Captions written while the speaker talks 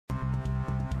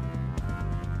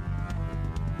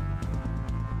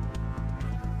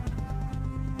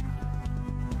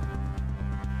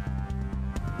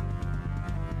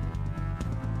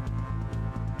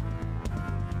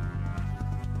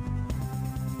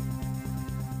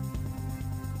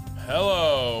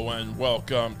Hello and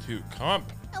welcome to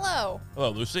Comp. Hello. Hello,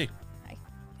 Lucy. Hi.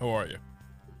 How are you?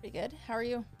 Pretty good. How are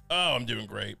you? Oh, I'm doing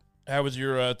great. How was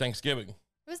your Thanksgiving? It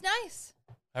was nice.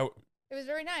 How? It was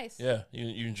very nice. Yeah,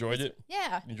 you enjoyed it?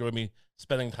 Yeah, You enjoyed me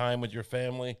spending time with your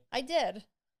family? I did.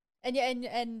 And yeah,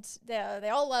 and they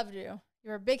all loved you. You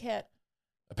were a big hit.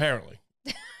 Apparently.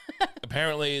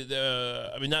 Apparently,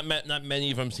 I mean, not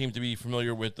many of them seem to be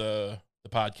familiar with the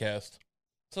podcast.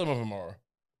 Some of them are,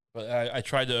 but I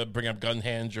tried to bring up Gun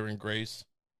Hand during Grace.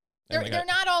 And They're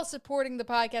not all supporting the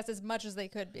podcast as much as they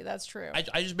could be. That's true.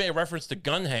 I just made a reference to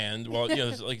Gun Hand. Well, you know,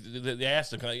 it's like they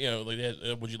asked him, you know,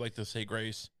 like, would you like to say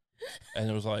grace? And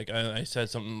it was like I said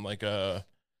something like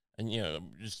and you know,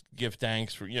 just give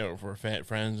thanks for, you know, for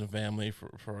friends and family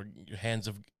for hands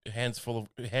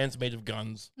made of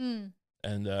guns.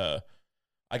 And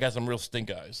I got some real stink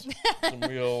eyes, some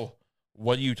real.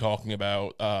 What are you talking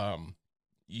about?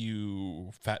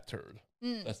 You fat turd.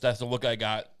 That's the look I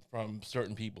got from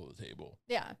certain people at the table.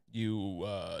 Yeah.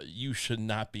 You should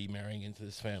not be marrying into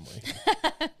this family.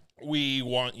 we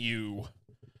want you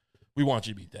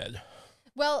to be dead.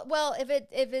 Well, if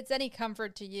it's any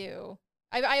comfort to you,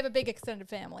 I have a big extended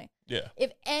family. Yeah.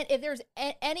 If there's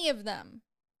any of them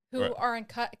who Right. aren't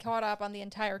caught up on the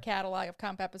entire catalog of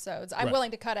Comp episodes, I'm Right.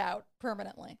 willing to cut out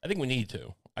permanently. I think we need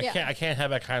to. Yeah. I can't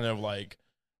have that kind of like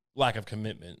lack of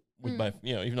commitment with my,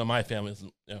 you know, even though my family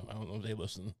isn't, you know, I don't know if they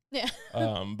listen. Yeah.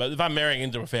 But if I'm marrying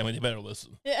into a family, they better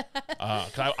listen. Yeah.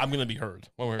 'Cause I'm going to be heard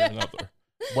one way or another.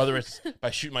 Whether it's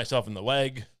by shooting myself in the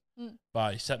leg,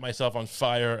 by setting myself on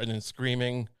fire and then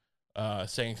screaming,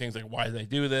 saying things like, why did I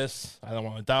do this? I don't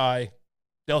want to die.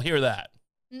 They'll hear that.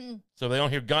 So if they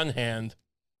don't hear Gun Hand,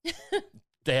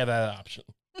 they have that option.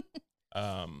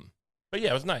 But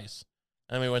yeah, it was nice.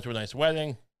 And we went to a nice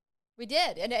wedding. We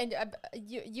did, and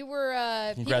you were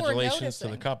people were Congratulations noticing.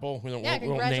 to the couple. We don't name them,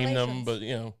 congratulations. but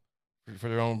you know, for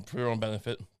their own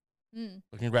benefit.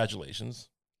 But congratulations.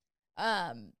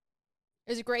 It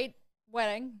was a great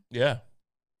wedding, Yeah.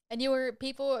 and you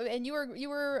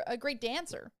were a great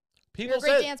dancer. You're People a great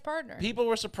said dance partner. people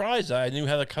were surprised that I knew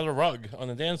how to cut a rug on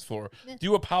the dance floor. Yeah.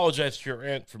 Do apologize to your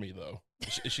aunt for me though.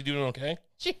 Is she doing okay?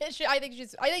 I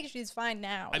think she's fine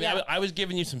now. I mean, yeah. I was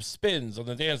giving you some spins on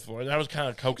the dance floor, and I was kind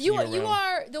of coaxing you around. You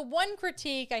are the one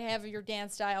critique I have of your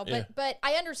dance style, but Yeah. but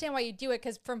I understand why you do it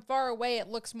because from far away it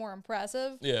looks more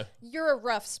impressive. Yeah. You're a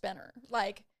rough spinner,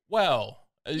 like Well,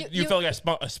 You- you felt like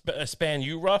I span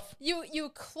you rough? you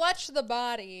clutch the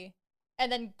body and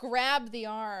then grab the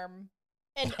arm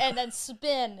and then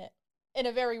spin in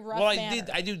a very rough Well, manner.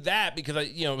 I do that because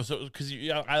because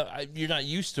you're not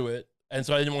used to it, and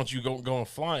so I didn't want you going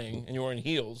flying, and you were in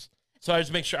heels. So I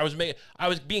just make sure I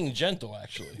was being gentle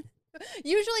actually.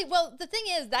 Usually, well, the thing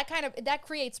is that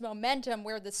creates momentum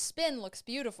where the spin looks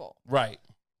beautiful, Right.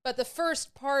 but the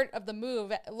first part of the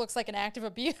move looks like an act of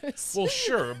abuse. Well,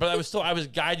 sure, but I was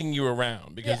guiding you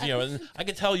around because Yeah. you know, and I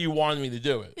could tell you wanted me to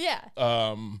do it. Yeah.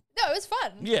 No, it was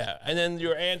fun. Yeah, and then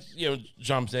your aunt, you know,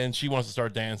 jumps in. She wants to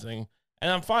start dancing,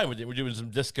 and I'm fine with it. We're doing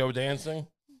some disco dancing,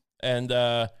 and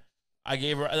I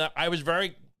gave her. And I was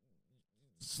very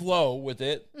slow with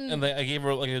it, and I gave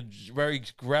her like a very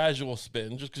gradual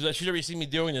spin, just because she'd already seen me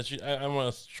doing this. I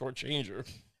want to shortchange her,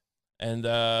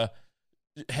 and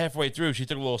halfway through, she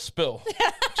took a little spill.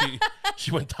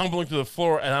 she went tumbling to the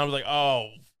floor, and I was like, "Oh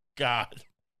God,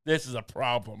 this is a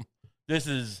problem. This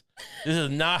is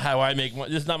not how I make.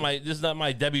 This is not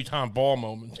my debutante ball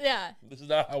moment. Yeah. This is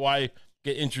not how I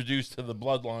get introduced to the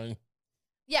bloodline."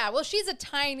 Yeah. Well, she's a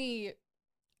tiny,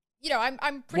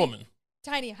 I'm pretty Woman,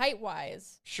 tiny height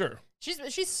wise. sure.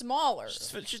 She's smaller.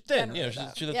 She's thin. You know,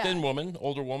 Generally, she's a though. thin woman,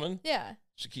 older woman. Yeah.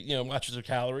 She watches her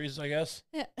calories, I guess.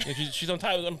 Yeah. You know, she's on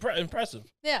top. Impressive.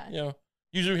 Yeah. You know,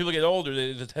 usually when people get older,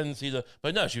 there's a tendency to.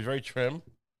 But no, she was very trim,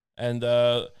 and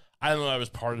I don't know. I was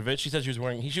part of it. She said she was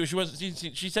wearing.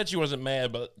 She said she wasn't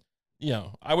mad, but you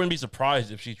know, I wouldn't be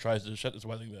surprised if she tries to shut this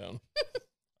wedding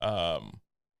down.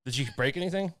 Did she break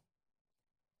anything?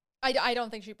 I don't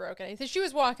think she broke anything. She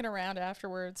was walking around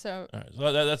afterwards, so All right,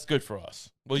 so that's good for us.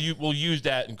 We'll use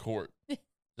that in court.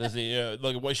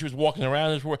 Like when she was walking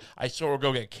around, I saw her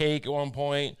go get cake at one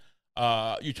point.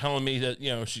 You telling me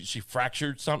that she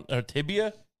fractured her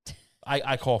tibia?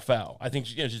 I call foul. I think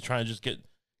she's trying to just get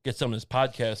some of this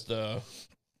podcast.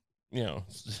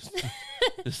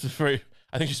 This is very.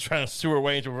 I think she's trying to sue her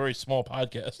way into a very small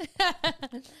podcast.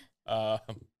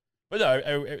 But no,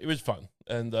 it was fun,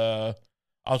 and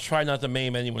I'll try not to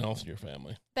maim anyone else in your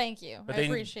family. thank you. But I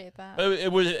appreciate that.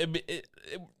 But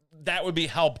that would be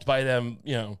helped by them,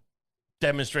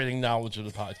 demonstrating knowledge of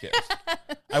the podcast.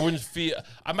 I wouldn't feel.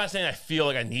 I'm not saying I feel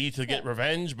like I need to get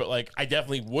revenge, but like I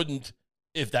definitely wouldn't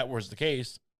if that was the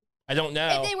case. I don't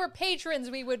know. If they were patrons,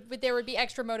 there would be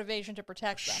extra motivation to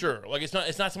protect them. Sure. Like it's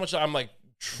not so much that I'm like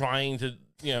trying to,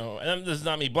 and this is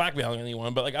not me blackmailing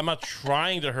anyone, but like I'm not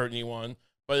trying to hurt anyone.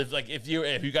 But if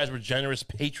you guys were generous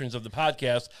patrons of the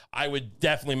podcast, I would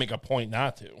definitely make a point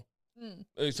not to.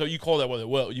 So you call that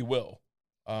what you will.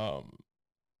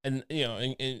 And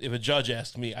if a judge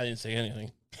asked me, I didn't say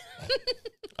anything.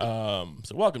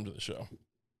 So welcome to the show.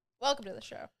 Welcome to the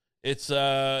show. It's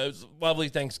lovely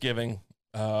Thanksgiving.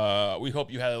 We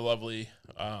hope you had a lovely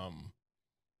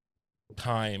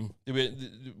time.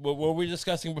 What were we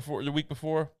discussing the week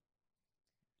before?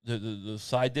 The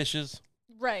side dishes.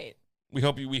 Right. We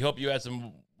hope you had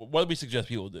some. What do we suggest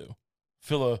people do?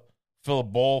 Fill a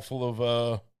bowl full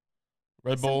of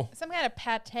Red Bull. Some kind of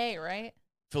pate, right?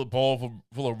 Fill a bowl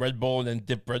full of Red Bull and then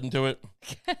dip bread into it,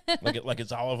 like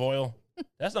it's olive oil.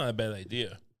 That's not a bad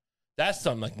idea. That's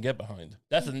something I can get behind.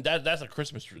 That's a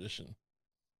Christmas tradition.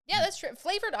 Yeah, that's true.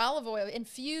 Flavored olive oil,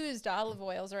 infused olive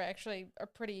oils are actually a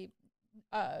pretty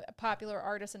popular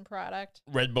artisan product.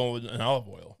 Red Bull and olive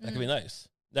oil. That could be nice.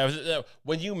 Now,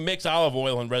 when you mix olive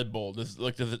oil and Red Bull, does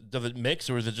it mix,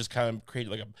 or is it just kind of create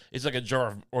it's like a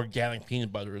jar of organic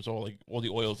peanut butter? It's all the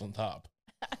oils on top.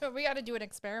 We got to do an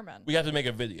experiment. We have to make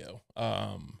a video,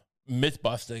 myth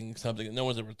busting something that no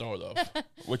one's ever thought of,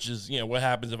 which is what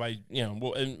happens if I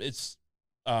and it's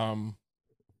I'm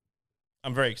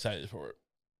very excited for it.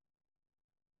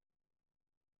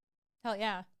 Hell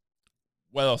yeah.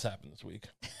 What else happened this week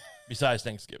besides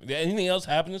Thanksgiving? Did anything else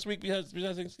happen this week besides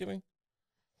Thanksgiving?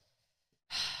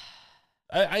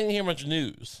 I didn't hear much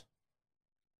news.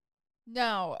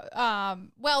 No.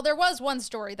 Well, there was one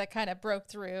story that kind of broke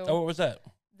through. Oh, what was that?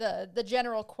 The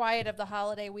general quiet of the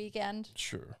holiday weekend.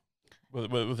 Sure.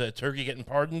 Was that turkey getting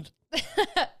pardoned?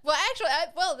 Well, actually,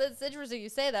 it's interesting you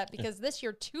say that because this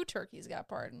year 2 turkeys got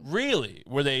pardoned. Really?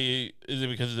 Is it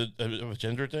because of a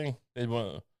gender thing? They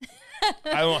want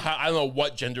I don't know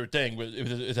what gender thing, but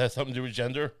is that something to do with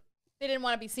gender? They didn't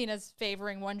want to be seen as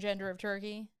favoring one gender of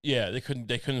turkey. Yeah, they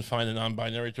couldn't find a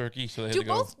non-binary turkey, so they had to go.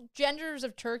 Do both genders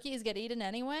of turkeys get eaten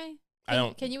anyway?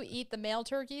 Can you eat the male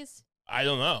turkeys? I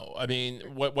don't know. I mean,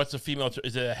 what's a female?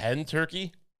 Is it a hen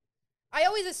turkey? I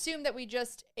always assumed that we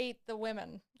just ate the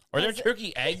women. Are there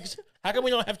turkey eggs? How come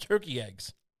we don't have turkey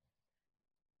eggs?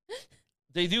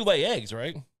 They do lay eggs,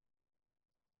 right?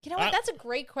 You know what? That's a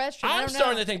great question. I'm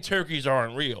starting to think turkeys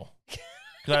aren't real.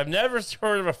 Because I've never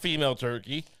heard of a female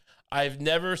turkey. I've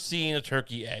never seen a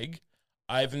turkey egg.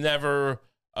 I've never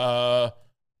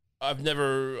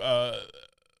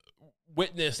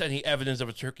witnessed any evidence of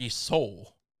a turkey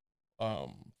soul.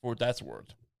 For what that's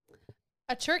worth.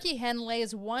 A turkey hen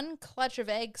lays 1 clutch of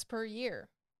eggs per year.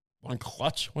 1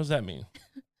 clutch? What does that mean?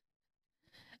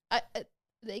 I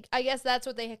guess that's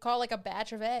what they call like a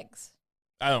batch of eggs.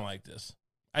 I don't like this.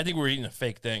 I think we're eating a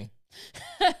fake thing.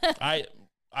 I'm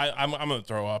gonna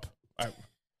throw up.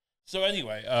 So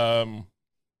anyway, well,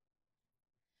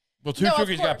 2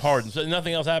 turkeys got pardoned, so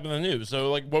nothing else happened in the news.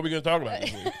 So like, what are we gonna talk about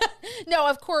this week? No,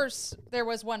 of course there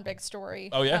was one big story.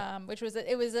 Oh yeah, which was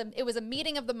it was a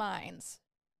meeting of the minds.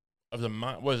 Of the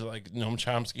mind, was it like Noam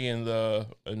Chomsky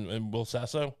and Will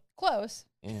Sasso? Close.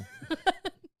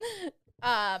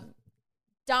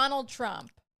 Donald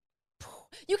Trump.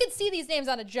 You can see these names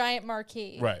on a giant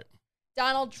marquee. Right.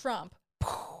 Donald Trump.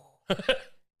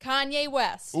 Kanye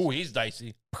West. Ooh, he's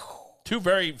dicey. 2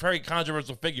 very, very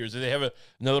controversial figures. Do they have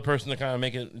another person to kind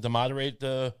of to moderate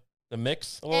the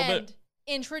mix a little bit?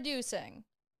 Introducing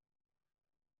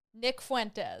Nick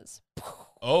Fuentes.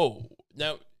 Oh,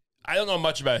 now I don't know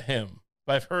much about him,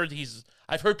 but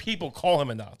I've heard people call him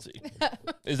a Nazi.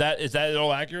 Is that at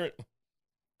all accurate?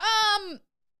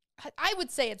 I would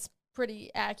say it's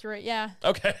pretty accurate, yeah.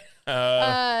 Okay.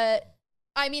 I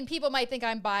mean, people might think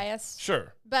I'm biased.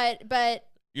 Sure. But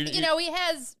he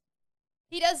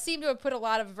does seem to have put a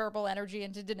lot of verbal energy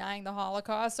into denying the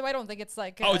Holocaust, so I don't think it's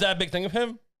like is that a big thing of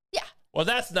him? Yeah. Well,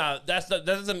 that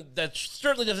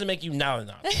certainly doesn't make you not a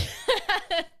Nazi.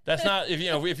 That's not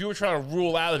if you were trying to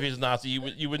rule out if he's a Nazi,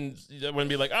 you wouldn't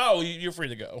be like, oh, you're free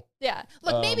to go. Yeah.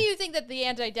 Look, maybe you think that the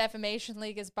Anti-Defamation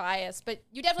League is biased, but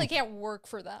you definitely can't work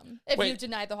for them if you've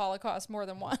denied the Holocaust more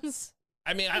than once.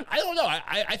 I mean, I don't know.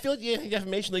 I feel like the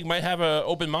Anti-Defamation League might have an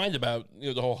open mind about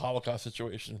the whole Holocaust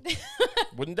situation.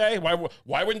 Wouldn't they? Why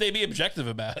wouldn't they be objective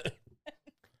about it?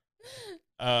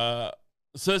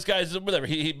 So this guy's whatever.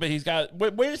 He's got.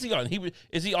 Where is he on?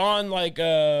 Is he on like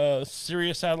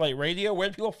Sirius satellite radio? Where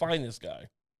do people find this guy,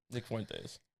 Nick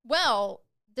Fuentes? Well,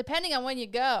 depending on when you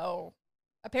go,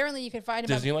 apparently you can find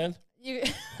him. Disneyland.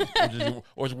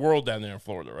 Or it's World down there in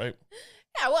Florida, right?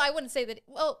 Yeah. Well, I wouldn't say that.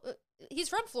 Well, he's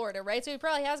from Florida, right? So he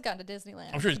probably has gone to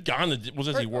Disneyland. I'm sure he's gone to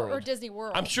Disney World. Or Disney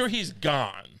World. I'm sure he's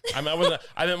gone. I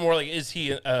meant more like, is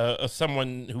he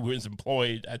someone who is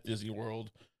employed at Disney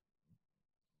World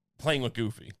playing with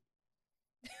Goofy?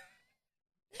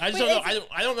 I just don't know.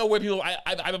 I don't know where people.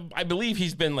 I believe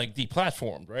he's been like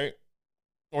deplatformed, right?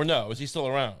 Or no? Is he still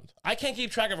around? I can't keep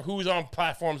track of who's on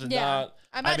platforms and not.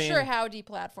 I'm not sure how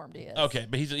deplatformed he is. Okay,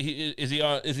 but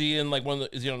is he in like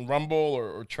is he on Rumble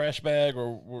or Trash Bag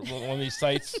or one of these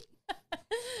sites?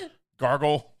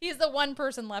 Gargle. He's the one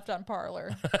person left on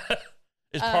Parlor.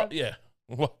 Yeah.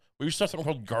 Well, we used to have something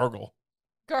called Gargle.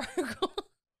 Gargle.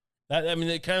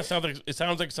 It kind of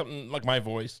sounds like something like my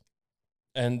voice,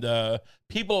 and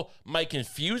people might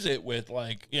confuse it with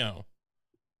like, you know.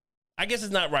 I guess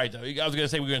it's not right, though. I was going to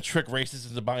say we're going to trick racists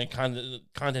into buying content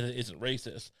that isn't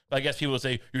racist. But I guess people would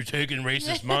say, you're taking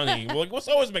racist money. Well, like, what's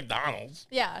always McDonald's?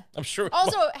 Yeah. I'm sure.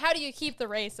 Also, how do you keep the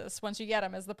racists once you get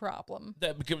them is the problem.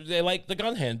 Because they like the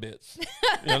gun hand bits.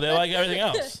 They like everything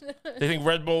else. They think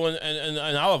Red Bull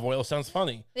and olive oil sounds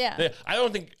funny. Yeah. I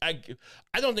don't think that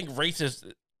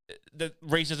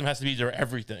racism has to be their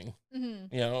everything.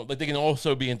 Mm-hmm. You know, like they can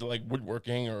also be into like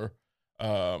woodworking or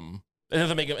it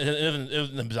doesn't make them. It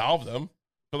doesn't absolve them.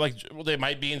 But like, they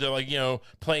might be into like, you know,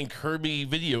 playing Kirby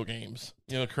video games.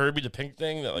 You know, Kirby, the pink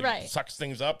thing that like sucks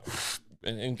things up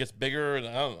and gets bigger. And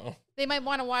I don't know. They might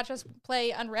want to watch us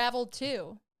play Unraveled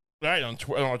too. Right on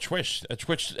Twitch at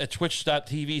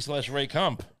twitch.tv/Ray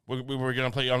Kump. We were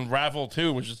gonna play Unravel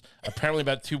 2, which is apparently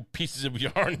about two pieces of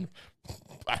yarn.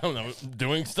 I don't know,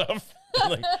 doing stuff.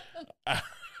 Like,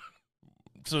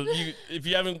 so if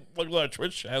you haven't looked at our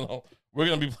Twitch channel, we're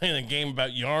gonna be playing a game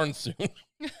about yarn soon.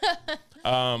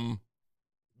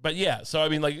 But yeah, so I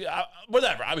mean, like,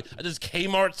 whatever. I mean, does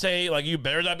Kmart say like you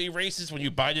better not be racist when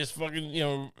you buy this fucking, you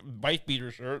know, wife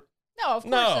beater shirt? No, of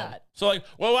course not. So like,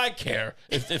 what do I care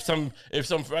if some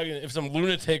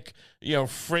lunatic, you know,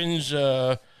 fringe, you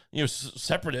know,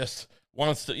 separatist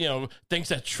wants to, you know, thinks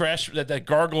that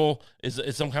Gargle is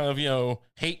some kind of, you know,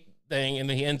 hate thing, and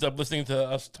then he ends up listening to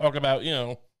us talk about, you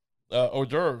know, hors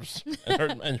d'oeuvres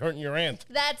and hurting your aunt.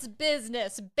 That's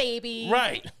business, baby.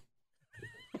 Right.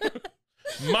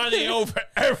 Money over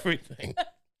everything.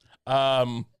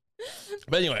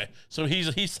 But anyway, so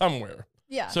he's somewhere.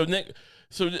 Yeah. So Nick.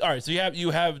 So all right. So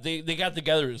they got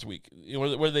together this week. You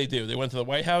know, what did they do? They went to the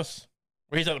White House.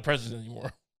 Well, he's not the president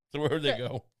anymore. So where did they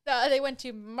go? They went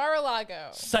to Mar-a-Lago.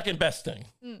 Second best thing.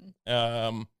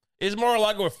 Is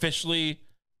Mar-a-Lago officially?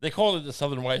 They called it the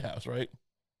Southern White House, right?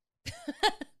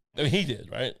 I mean, he did,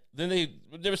 right? Then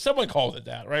there was someone called it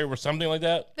that, right, or something like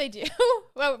that. They do.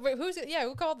 Well,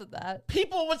 who called it that?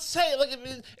 People would say, like,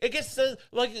 it gets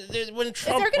like when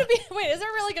Trump. Is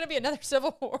there really gonna be another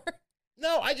civil war?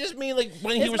 No, I just mean like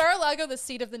when he was. Is Mar-a-Lago the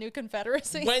seat of the new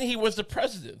Confederacy? When he was the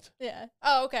president. Yeah.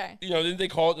 Oh, okay. You know, didn't they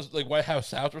call it like White House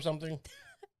South or something?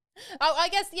 Oh, I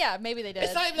guess, yeah, maybe they did.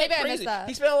 It's not even maybe that I crazy. missed that.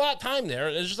 He spent a lot of time there.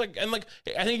 It's just like, and like,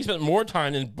 I think he spent more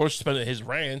time than Bush spent at his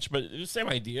ranch, but it was the same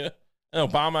idea. And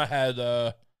Obama had,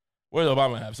 what did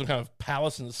Obama have? Some kind of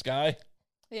palace in the sky?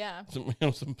 Yeah. Some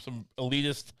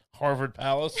elitist Harvard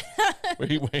palace where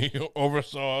he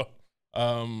oversaw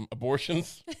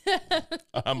abortions.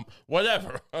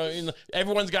 Whatever. I mean,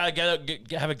 everyone's got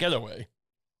to have a getaway.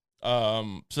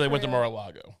 So they went to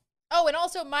Mar-a-Lago. Oh, and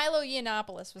also Milo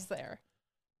Yiannopoulos was there.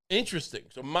 Interesting.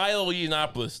 So Milo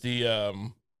Yiannopoulos,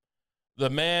 the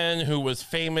man who was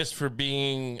famous for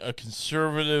being a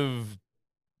conservative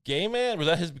gay man, was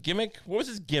that his gimmick? What was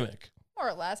his gimmick? More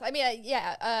or less. I mean,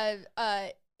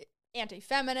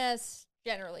 anti-feminist,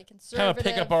 generally conservative. Kind of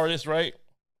pickup artist, right?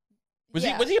 Was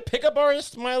he a pickup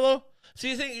artist, Milo?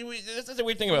 See, this is a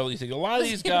weird thing about these things. A lot of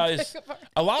these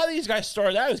guys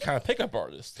started out as kind of pickup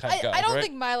artists type guys. I don't right?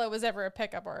 think Milo was ever a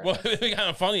pickup artist. Well, it'd be kind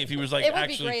of funny if he was like it would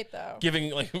actually be great, though.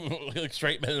 Giving like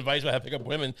straight men advice about how to pick up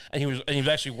women, and he was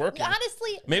actually working.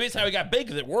 Honestly, maybe it's how he got big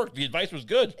because it worked. The advice was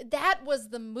good. That was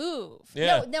the move.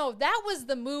 Yeah. No, that was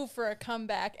the move for a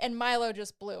comeback, and Milo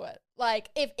just blew it.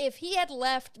 Like if he had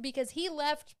left, because he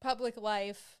left public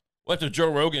life. After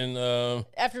Joe Rogan.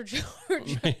 After Joe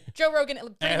Rogan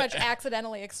pretty much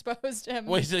accidentally exposed him.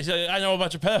 Well, he's like, I know a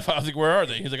bunch of pedophiles. Like, where are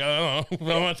they? He's like, I don't know. I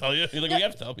don't want to tell you. He's like, we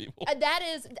have to tell people. I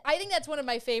think that's one of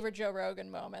my favorite Joe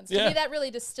Rogan moments. To me, that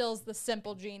really distills the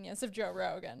simple genius of Joe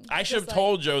Rogan. I should have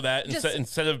told Joe that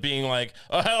instead of being like,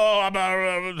 oh, hello,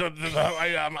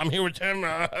 I'm here with Tim,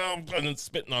 and then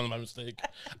spitting on him by mistake.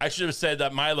 I should have said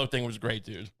that Milo thing was great,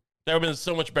 dude. That would have been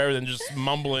so much better than just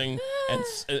mumbling and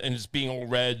just being all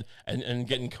red and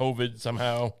getting COVID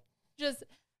somehow. Just,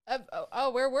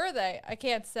 where were they? I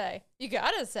can't say. You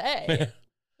gotta say.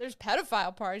 There's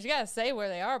pedophile parties. You gotta say where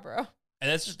they are, bro. And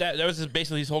that's just that was just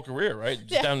basically his whole career, right?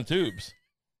 Just Yeah. down the tubes.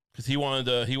 Because he wanted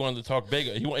to talk big.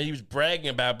 He was bragging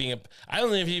about being I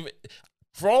don't know if he,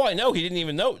 for all I know, he didn't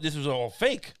even know this was all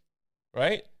fake,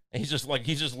 right? And he's just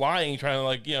lying, trying to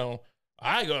like,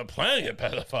 I go to plenty of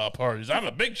pedophile parties. I'm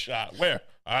a big shot. Where?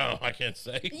 I don't know. I can't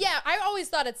say. Yeah, I always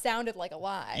thought it sounded like a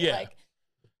lie. Yeah. Like,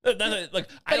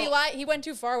 But he lied. He went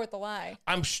too far with the lie.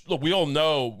 Look, we all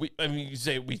know. I mean, you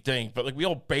say we think, but like we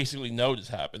all basically know this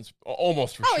happens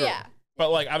almost for Oh, sure. yeah. But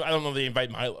like, I don't know if they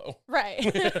invite Milo. Right.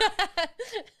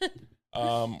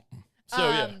 So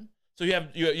yeah. So you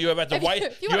have at the White.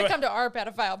 If you want to come to our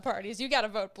pedophile parties, you got to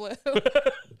vote blue.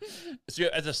 So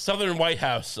at the Southern White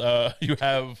House, you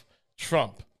have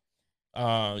Trump.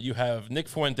 You have Nick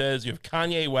Fuentes, you have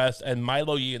Kanye West, and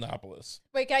Milo Yiannopoulos.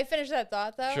 Wait, can I finish that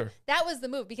thought though? Sure. That was the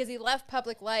move because he left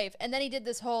public life and then he did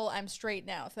this whole "I'm straight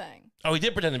now" thing. Oh, he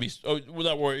did pretend to be. Oh, well,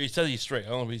 not worry. He said he's straight. I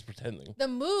don't know if he's pretending. The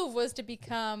move was to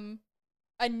become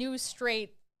a new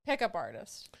straight pickup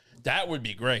artist. That would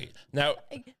be great. Now,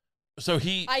 so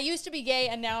I used to be gay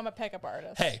and now I'm a pickup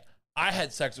artist. Hey, I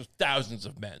had sex with thousands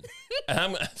of men,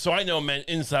 and so I know men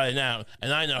inside and out,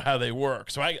 and I know how they work.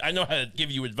 So I know how to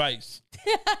give you advice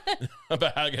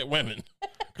about how to get women,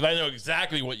 because I know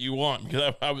exactly what you want.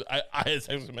 Because I had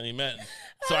sex with many men,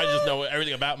 so I just know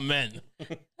everything about men.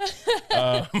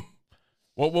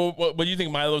 What do you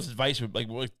think Milo's advice would like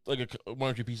one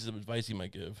or two pieces of advice he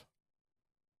might give?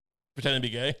 Pretend to be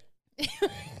gay.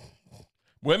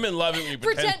 Women love it when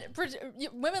you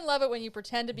women love it when you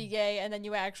pretend to be gay and then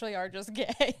you actually are just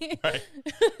gay. Right.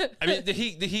 I mean, did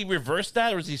he reverse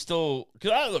that, or is he still?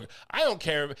 Because I don't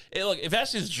care. Look, if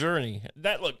that's his journey,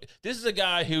 this is a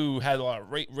guy who had a lot of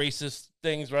racist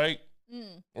things, right?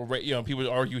 Or people would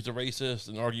argue he's a racist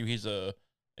and argue he's a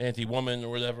anti-woman or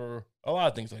whatever. A lot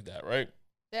of things like that, right?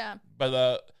 Yeah.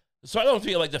 But so I don't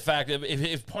feel like the fact that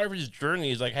if part of his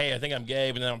journey is like, hey, I think I'm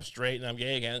gay, but then I'm straight and I'm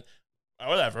gay again,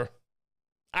 whatever.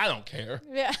 I don't care.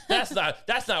 Yeah. That's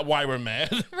not why we're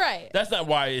mad. Right. That's not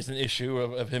why it's an issue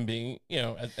of him being,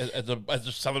 as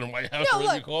the Southern White House, No, or whatever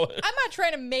look, you call it. I'm not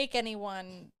trying to make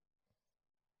anyone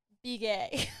be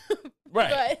gay.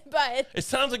 Right. But it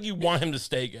sounds like you want him to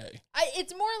stay gay.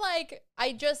 it's more like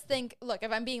I just think, look,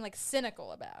 if I'm being like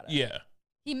cynical about it. Yeah.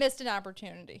 He missed an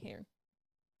opportunity here.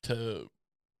 To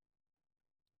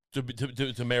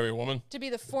marry a woman. To be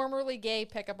the formerly gay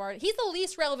pickup artist. He's the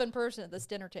least relevant person at this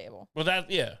dinner table. Well,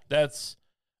 that's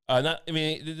not. I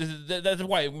mean, that's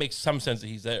why it makes some sense that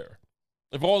he's there.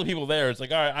 If all the people there, it's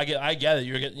like, all right, I get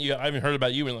it. I haven't heard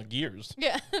about you in like years.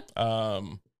 Yeah.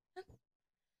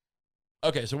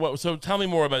 Okay, so tell me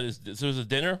more about this. So it was a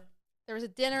dinner. There was a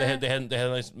dinner. They had a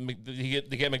nice. They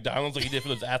get McDonald's like he did for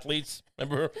those athletes.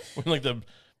 Remember when like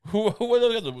who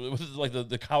was it, like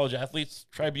the college athletes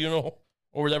tribunal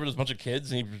or whatever? There's a bunch of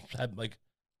kids and he had like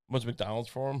a bunch of McDonald's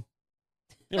for them.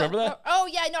 You remember that? Oh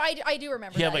yeah, no, I do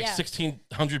remember. He had that, like yeah.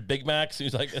 1,600 Big Macs. He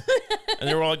was like, and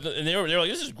they were all like, they were like,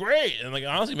 this is great. And like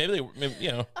honestly, maybe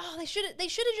Oh, they should have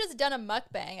just done a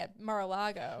mukbang at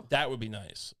Mar-a-Lago. that would be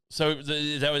nice. So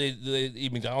is that what they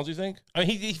eat McDonald's? You think? I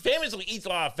mean, he famously eats a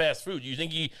lot of fast food. You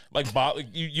think he like bought? Like,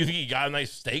 you think he got a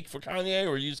nice steak for Kanye,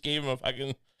 or you just gave him a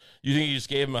fucking? You think you just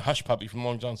gave him a hush puppy from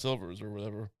Long John Silver's or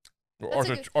whatever, or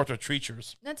Arthur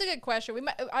Treacher's? That's a good question.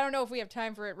 I don't know if we have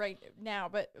time for it right now,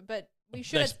 but we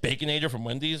should. Nice Baconator from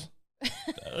Wendy's.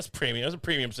 That's premium. That's a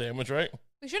premium sandwich, right?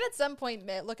 We should at some point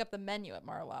look up the menu at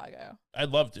Mar-a-Lago. I'd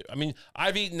love to. I mean,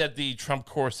 I've eaten at the Trump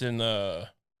course in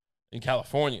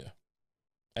California,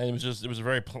 and it was a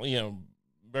very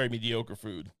very mediocre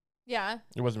food. Yeah.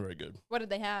 It wasn't very good. What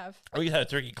did they have? We had a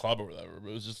turkey club or whatever,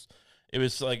 but it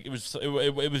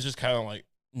was just kind of like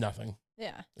nothing.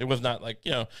 Yeah. It was not like,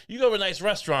 you go to a nice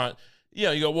restaurant,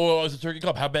 you go, well, it's a turkey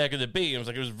club. How bad could it be? And it was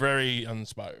like, it was very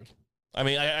uninspired. I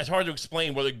mean, it's hard to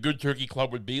explain what a good turkey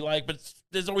club would be like, but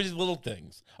there's always these little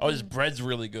things. Oh, this bread's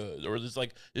really good. Or there's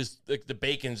like the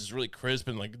bacon's just really crisp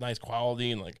and like nice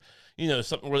quality and like,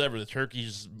 something, whatever. The turkey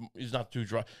is not too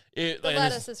dry. The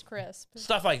lettuce is crisp.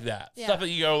 Stuff like that. Yeah. Stuff that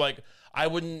you go like, I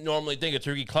wouldn't normally think a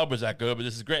turkey club was that good, but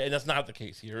this is great. And that's not the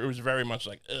case here. It was very much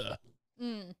like, ugh.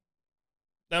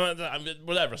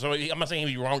 Whatever. So I'm not saying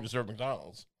it'd be wrong to serve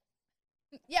McDonald's.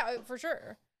 Yeah, for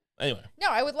sure. Anyway. No,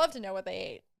 I would love to know what they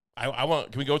ate. Can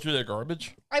we go through their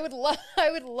garbage? I would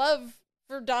love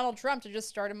for Donald Trump to just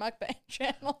start a mukbang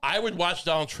channel. I would watch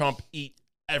Donald Trump eat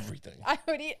everything. I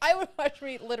would watch him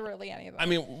eat literally anything. I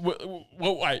mean,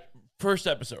 all right, first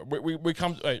episode, we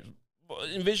come, right,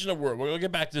 envision a world. We'll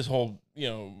get back to this whole,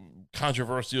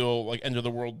 controversial, like, end of the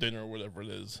world dinner or whatever it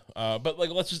is. But, like,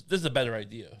 this is a better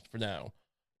idea for now.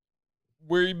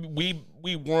 We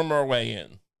worm our way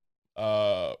in,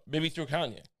 maybe through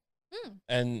Kanye.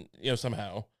 and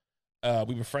somehow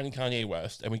we befriend Kanye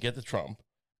West, and we get to Trump,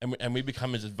 and we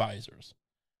become his advisors.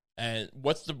 And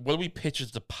what do we pitch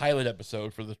as the pilot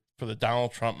episode for the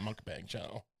Donald Trump mukbang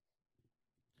channel?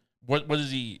 What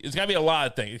is he? It's got to be a lot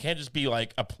of things. It can't just be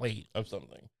like a plate of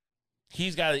something.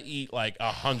 He's got to eat like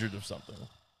 100 of something.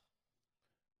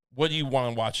 What do you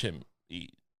want to watch him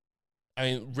eat? I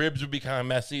mean, ribs would be kind of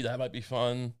messy. That might be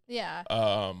fun. Yeah.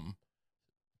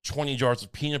 20 jars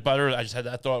of peanut butter. I just had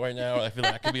that thought right now. I feel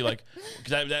like that could be like,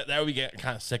 because that would be getting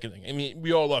kind of sickening. I mean,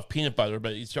 we all love peanut butter,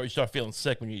 but you start feeling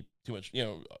sick when you eat too much,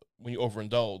 when you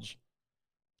overindulge.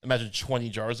 Imagine 20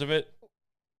 jars of it.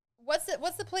 What's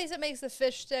the place that makes the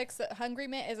fish sticks? Hungry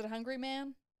Man? Is it Hungry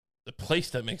Man? The place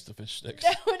that makes the fish sticks.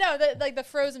 No, like the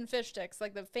frozen fish sticks,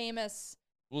 like the famous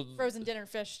frozen dinner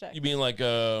fish sticks. You mean like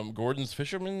Gordon's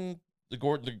Fisherman?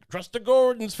 Trust the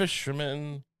Gordon's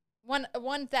Fisherman.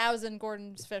 1,000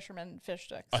 Gordon's Fisherman fish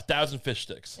sticks. 1,000 fish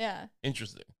sticks. Yeah.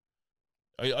 Interesting.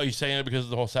 Are you saying it because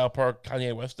of the whole South Park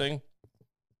Kanye West thing?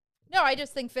 No, I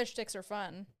just think fish sticks are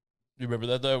fun. You remember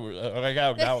that though? I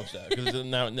gotta acknowledge that because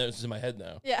now it's in my head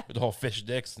now. Yeah. With the whole fish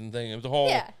dicks and thing. It was a whole.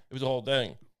 Yeah. It was a whole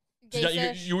thing.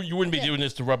 You wouldn't be doing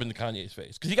this to rub into Kanye's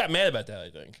face because he got mad about that.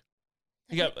 I think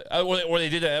he got or they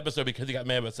did that episode because he got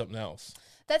mad about something else.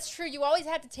 That's true. You always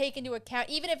have to take into account,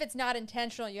 even if it's not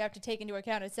intentional, you have to take into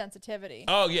account his sensitivity.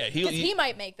 Oh yeah, he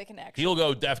might make the connection. He'll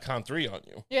go DEFCON 3 on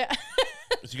you. Yeah.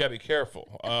 So you gotta be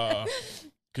careful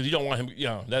because you don't want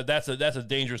him. That's a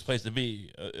dangerous place to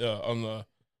be on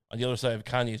the other side of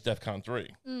Kanye's DEFCON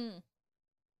 3.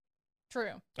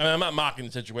 True. I mean, I'm not mocking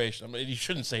the situation. I mean, you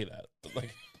shouldn't say that. But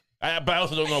I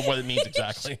also don't know what it means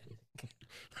exactly.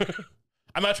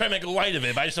 I'm not trying to make light of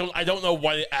it, but I don't know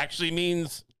what it actually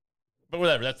means. But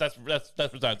whatever. That's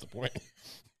besides the point.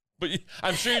 But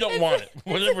I'm sure you don't want it,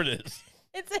 whatever it is.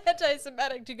 It's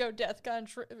anti-Semitic to go DEFCON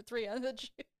 3 on the Jews.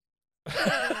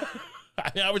 I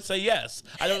mean, I would say yes.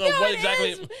 I don't know what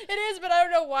exactly. It is, but I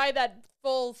don't know why that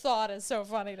full thought is so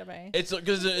funny to me. It's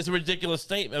because it's a ridiculous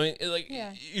statement. I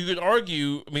mean, you could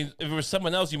argue. I mean, if it was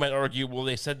someone else, you might argue, well,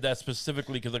 they said that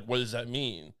specifically because, what does that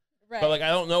mean? Right. But I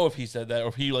don't know if he said that or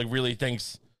if he really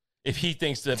thinks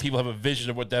that people have a vision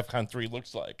of what DEFCON 3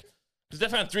 looks like. Because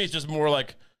DEFCON 3 is just more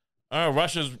like, oh,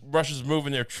 Russia's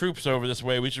moving their troops over this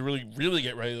way. We should really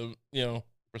get ready to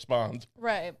respond.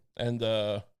 Right. And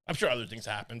I'm sure other things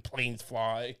happen. Planes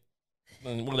fly,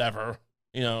 and whatever.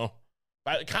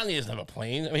 But Kanye doesn't have a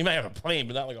plane. I mean, he might have a plane,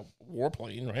 but not like a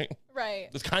warplane, right?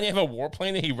 Right. Does Kanye have a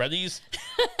warplane that he readies?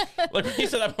 Like when he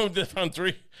said I'm going to DEFCON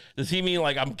 3, does he mean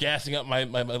like I'm gassing up my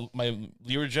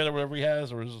Learjet or whatever he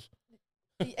has, or is?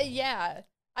 Yeah.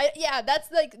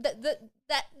 That's like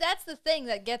that's the thing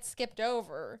that gets skipped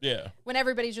over. Yeah. When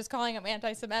everybody's just calling him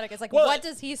anti-Semitic, it's like, what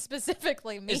does he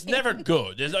specifically mean? It's never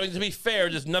good. To be fair,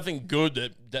 there's nothing good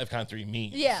that DEFCON 3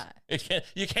 means. Yeah.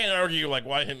 You can't argue like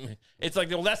why him. It's like,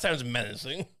 well, that sounds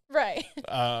menacing. Right.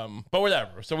 But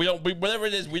whatever. So whatever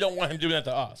it is, we don't want him doing that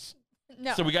to us.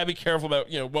 No. So we gotta be careful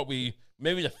about what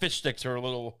maybe the fish sticks are a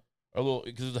little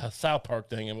because it's a South Park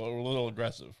thing and we're a little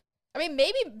aggressive. I mean,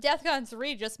 maybe DEFCON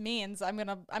 3 just means I'm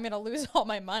gonna lose all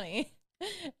my money.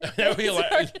 That would be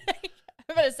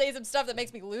I'm gonna say some stuff that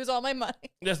makes me lose all my money.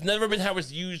 That's never been how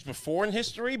it's used before in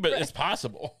history, but it's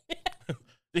possible. Yeah.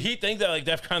 Did he think that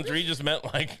DEFCON 3 just meant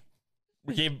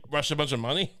we gave Russia a bunch of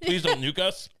money? Please don't nuke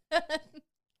us. I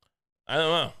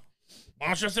don't know. Why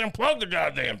don't you just unplug the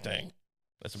goddamn thing?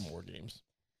 That's some War Games.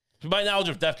 My knowledge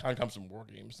of DEFCON comes from War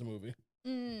Games, the movie.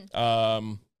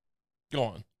 Go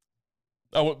on.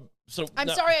 Oh, so I'm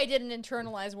sorry I didn't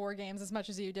internalize War Games as much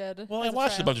as you did. Well, I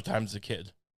watched it a bunch of times as a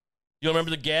kid. You don't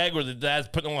remember the gag where the dad's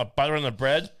putting all that butter on the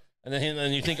bread, and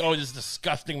then you think, oh, this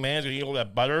disgusting man's gonna eat all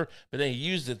that butter, but then he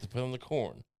used it to put on the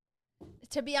corn.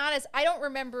 To be honest, I don't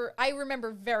remember. I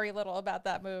remember very little about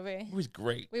that movie. It was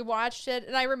great. We watched it,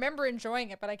 and I remember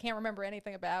enjoying it, but I can't remember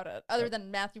anything about it other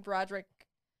than Matthew Broderick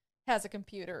has a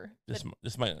computer. This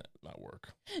might not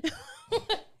work.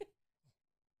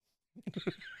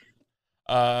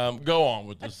 Go on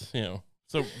with this,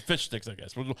 So fish sticks, I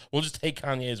guess. We'll just take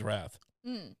Kanye's wrath.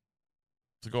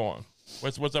 So go on.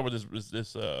 What's up with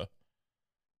this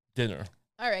dinner?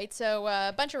 All right, so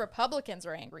a bunch of Republicans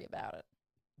are angry about it.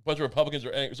 A bunch of Republicans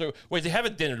are angry. So wait, they have a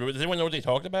dinner. Does anyone know what they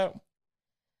talked about?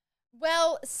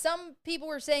 Well, some people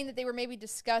were saying that they were maybe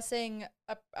discussing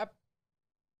a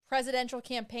presidential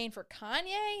campaign for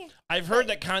Kanye. I've heard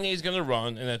that Kanye is going to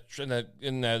run, and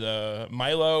that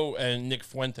Milo and Nick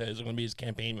Fuentes are going to be his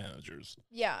campaign managers.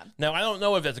 Yeah. Now I don't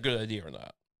know if that's a good idea or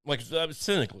not.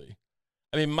 Cynically,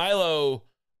 I mean Milo.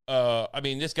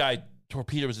 This guy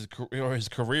torpedo his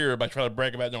career by trying to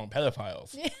brag about knowing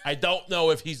pedophiles. I don't know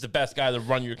if he's the best guy to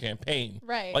run your campaign.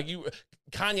 Right. Like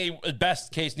Kanye, at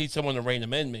best case, needs someone to rein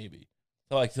him in, maybe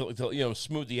to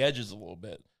smooth the edges a little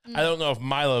bit. I don't know if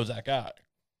Milo's that guy.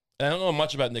 And I don't know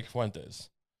much about Nick Fuentes.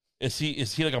 Is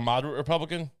he like a moderate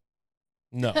Republican?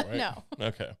 No, right? No.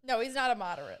 Okay. No, he's not a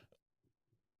moderate.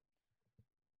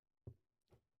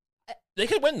 They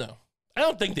could win though. I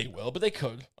don't think they will, but they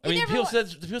could. I mean, people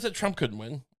said Trump couldn't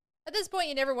win. At this point,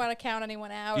 you never want to count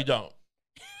anyone out. You don't.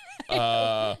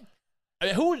 I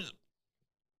mean, who would?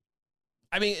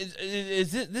 I mean,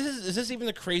 is this even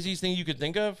the craziest thing you could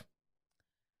think of?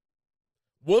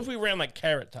 What if we ran like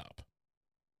Carrot Top?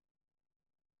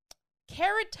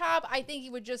 Carrot Top, I think he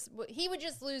would just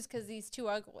lose because he's too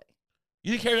ugly.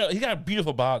 You think Carrot Top? He's got a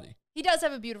beautiful body. He does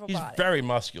have a beautiful He's body. very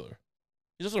muscular.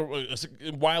 He's also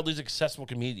a wildly successful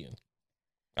comedian.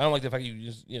 I don't like the fact you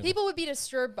just, People would be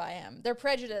disturbed by him. They're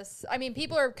prejudiced. I mean,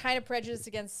 people are kind of prejudiced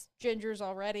against gingers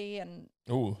already, and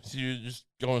oh, so you're just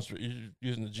going straight, you're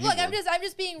using the G look, word. I'm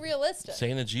just being realistic.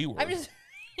 Saying the G word. I'm just.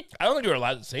 I don't think you're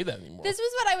allowed to say that anymore. This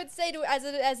was what I would say to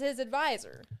as his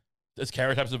advisor. That's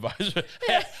Carrot Top's advisor.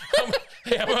 Hey,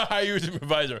 I'm gonna hire you as an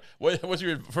advisor. What's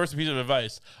your first piece of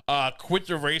advice? Quit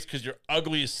the race because you're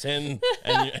ugly as sin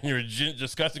and you're a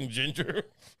disgusting ginger.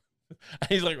 And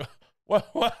he's like,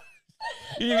 what?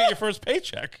 You didn't get your first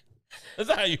paycheck. That's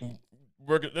not how you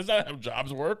work. That's not how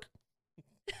jobs work.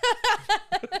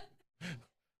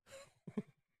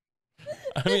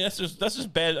 I mean, that's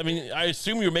just bad. I mean, I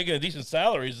assume you're making a decent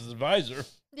salary as an advisor.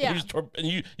 Yeah.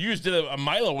 You just did a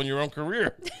Milo in your own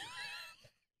career.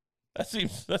 That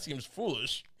seems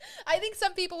foolish. I think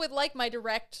some people would like my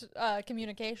direct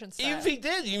communication style. Even if he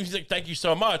did, he's like, "Thank you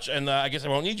so much," and I guess I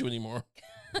won't need you anymore.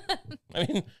 I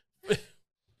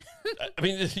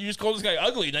mean, you just called this guy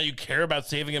ugly. Now you care about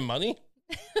saving him money?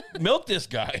 Milk this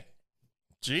guy.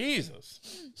 Jesus.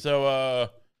 So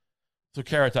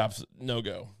Carrot Top's no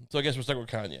go. So I guess we're stuck with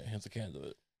Kanye as a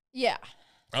candidate. Yeah.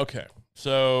 Okay.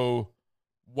 So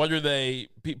what are they?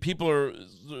 People are.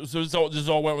 So this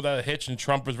all went without a hitch, and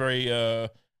Trump was very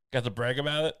got to brag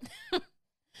about it.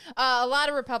 A lot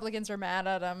of Republicans are mad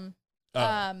at him.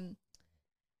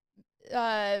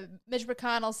 Mitch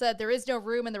McConnell said there is no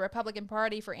room in the Republican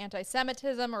Party for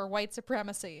anti-Semitism or white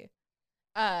supremacy.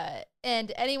 And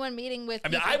anyone meeting with... I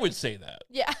mean, I would say that.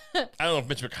 Yeah. I don't know if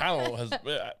Mitch McConnell has...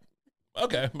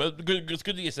 Okay, but it's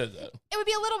good that you said that.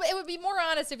 It would be more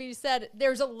honest if you said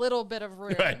there's a little bit of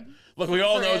room. Right. Look, we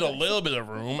all know there's a little bit of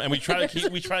room, and we try to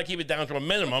keep it down to a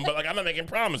minimum, but like I'm not making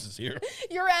promises here.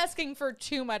 You're asking for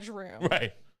too much room.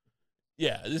 Right.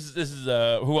 Yeah, this is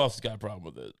who else has got a problem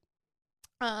with it?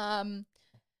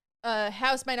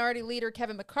 House Minority Leader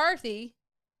Kevin McCarthy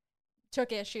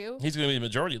took issue. He's going to be the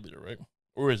majority leader, right?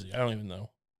 Or is he? I don't even know.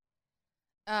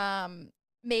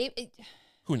 Maybe.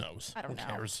 Who knows? I don't know. Who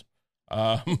cares?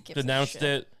 Gives a Denounced shit.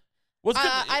 it. What's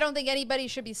I don't think anybody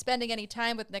should be spending any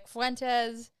time with Nick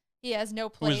Fuentes. He has no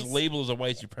who place. is labeled as a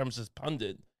white supremacist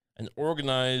pundit and an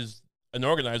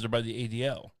organizer by the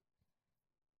ADL.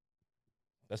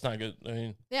 That's not good. I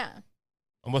mean, Yeah.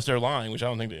 unless they're lying, which I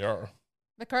don't think they are.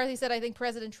 McCarthy said, I think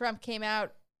President Trump came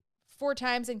out 4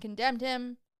 times and condemned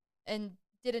him and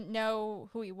didn't know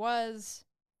who he was.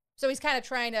 So he's kind of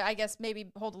trying to, I guess,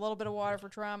 maybe hold a little bit of water for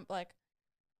Trump, like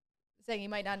saying he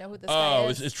might not know who this guy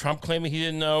is. Is Trump claiming he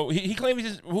didn't know? He claimed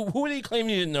who did he claim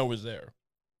he didn't know was there?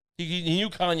 He knew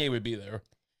Kanye would be there.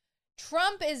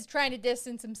 Trump is trying to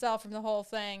distance himself from the whole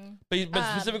thing. But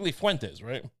specifically Fuentes,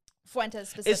 right? Fuentes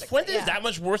specifically. Is Fuentes yeah. that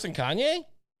much worse than Kanye?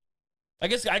 I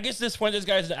guess this Fuentes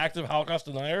guy is an active Holocaust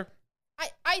denier.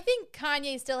 I think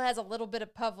Kanye still has a little bit of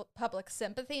public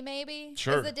sympathy, maybe.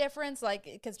 Sure. Is the difference. Like,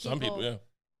 because Some people, yeah.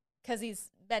 Because he's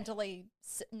mentally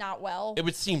not well. It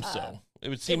would seem so. It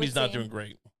would seem he's not doing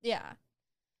great. Yeah.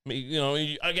 I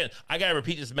mean, again, I gotta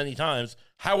repeat this many times.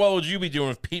 How well would you be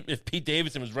doing if Pete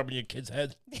Davidson was rubbing your kid's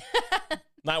head?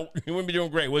 You wouldn't be doing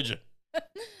great, would you?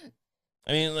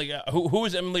 I mean, like, who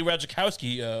was Emily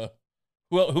Ratajkowski?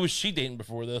 Who was she dating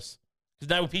before this? Because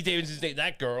now Pete Davidson's dating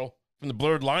that girl from the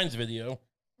Blurred Lines video.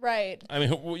 Right. I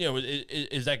mean,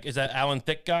 is that Alan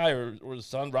Thicke guy or the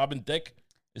son, Robin Thicke?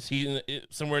 Is he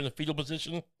somewhere in the fetal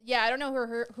position? Yeah, I don't know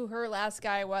who her last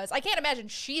guy was. I can't imagine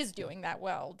she's doing that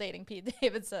well dating Pete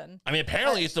Davidson. I mean,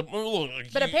 apparently it's the.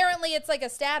 But apparently it's like a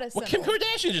status. Well, Kim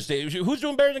Kardashian just dated. Who's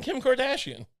doing better than Kim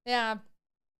Kardashian? Yeah.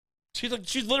 She's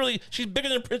bigger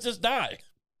than Princess Di.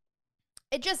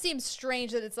 It just seems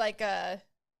strange that it's like I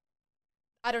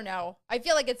don't know. I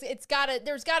feel like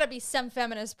there's gotta be some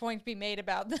feminist point to be made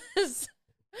about this.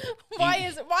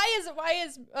 Why is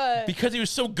because he was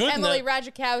so good Emily in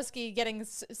that.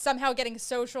 Ratajkowski somehow getting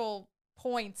social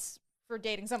points for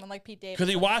dating someone like Pete Because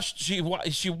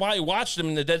Davidson. she watched him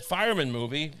in the Dead Fireman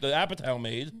movie that Apatow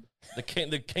made, the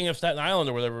king of Staten Island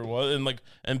or whatever it was,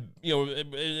 and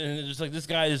it's just like this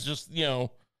guy is just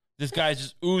this guy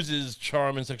just oozes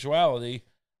charm and sexuality.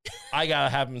 I gotta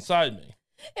have him inside me.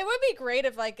 It would be great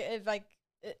if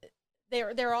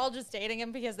they're all just dating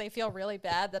him because they feel really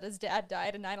bad that his dad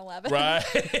died in 9/11.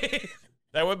 Right.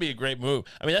 That would be a great move.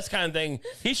 I mean, that's the kind of thing.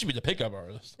 He should be the pickup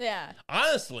artist. Yeah.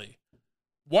 Honestly,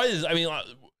 wow.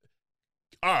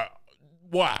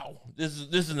 This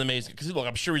is an amazing, because look,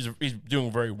 I'm sure he's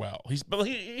doing very well. But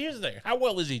here's the thing. How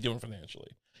well is he doing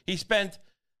financially? He spent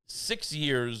 6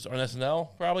 years on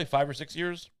SNL, probably 5 or 6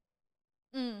 years.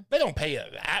 They don't pay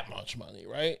that much money,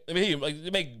 right? I mean, they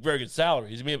make very good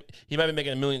salaries. I mean, he might be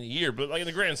making $1 million a year, but like in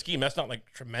the grand scheme, that's not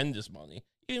like tremendous money.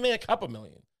 He made a couple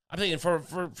million. I'm thinking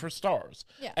for stars.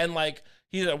 Yeah. And like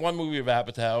he's at one movie of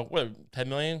Apatow, what, 10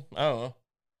 million? I don't know.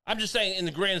 I'm just saying, in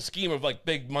the grand scheme of like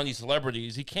big money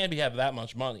celebrities, he can't have that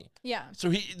much money. Yeah. So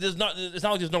it's not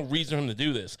like there's no reason for him to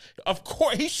do this. Of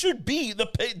course, he should be the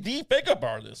pickup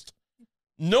artist.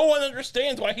 No one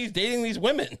understands why he's dating these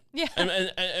women. Yeah.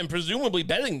 And presumably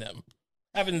betting them,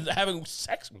 having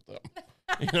sex with them.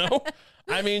 You know?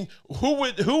 I mean,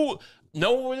 no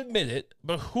one would admit it,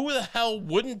 but who the hell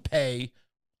wouldn't pay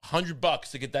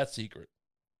 $100 to get that secret?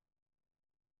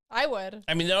 I would.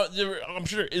 I mean, I'm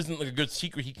sure there isn't like a good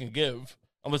secret he can give,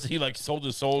 unless he like sold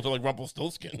his soul to like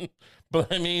Rumpelstiltskin.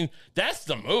 But I mean, that's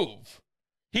the move.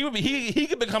 He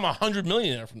could become $100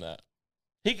 millionaire from that.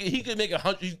 He could make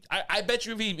 100. I bet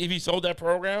you if he sold that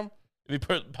program, if he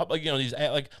put like these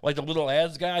like the little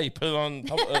ads guy, he put it on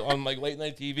on like late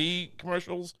night TV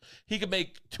commercials, he could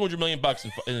make $200 million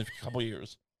in a couple of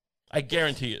years. I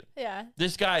guarantee it. Yeah.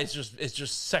 This guy is just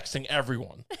sexing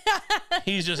everyone.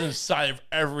 He's just inside of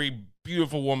every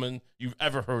beautiful woman you've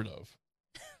ever heard of.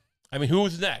 I mean,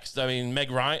 who's next? I mean,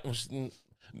 Meg Ryan.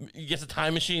 He gets a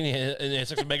time machine and has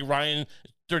sex with Meg Ryan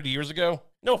 30 years ago.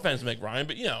 No offense to Meg Ryan,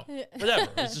 but whatever.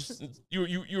 It's just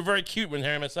you were very cute when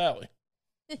Harry Met Sally.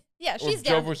 Yeah, she's or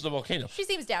down. Joe versus the volcano. She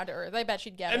seems down to earth. I bet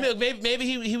she'd get it. I mean, maybe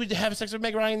he would have sex with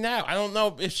Meg Ryan now. I don't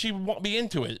know if she won't be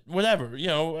into it. Whatever.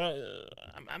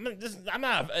 I'm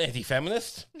not an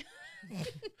anti-feminist.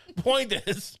 Point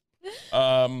is,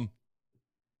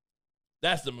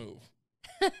 that's the move.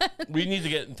 We need to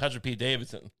get in touch with Pete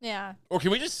Davidson. Yeah. Or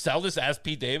can we just sell this as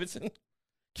Pete Davidson?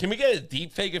 Can we get a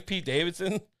deep fake of Pete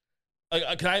Davidson?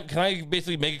 Like, can I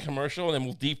basically make a commercial and then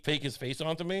we'll deep fake his face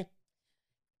onto me?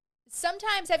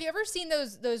 Sometimes, have you ever seen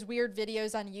those weird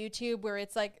videos on YouTube where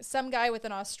it's like some guy with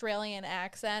an Australian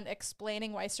accent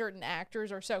explaining why certain actors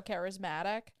are so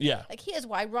charismatic? Yeah. Like, here's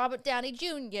why Robert Downey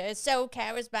Jr. is so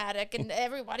charismatic and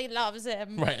everybody loves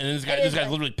him. Right, and this guy's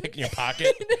literally picking your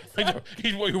pocket. Like,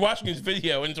 you're watching his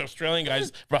video and this Australian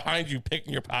guy's behind you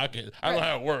picking your pocket. I don't know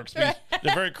how it works, but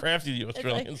they're very crafty, the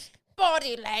Australians. Like,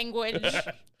 body language.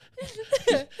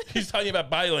 He's telling you about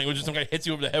body language and some guy hits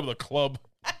you over the head with a club.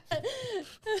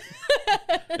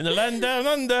 In the land down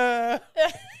under.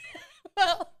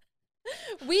 Well,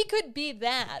 we could be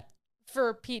that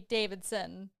for Pete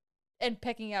Davidson and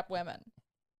picking up women.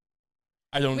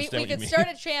 I don't understand we could start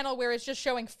a channel where it's just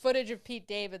showing footage of Pete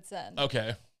Davidson.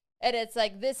 Okay. And it's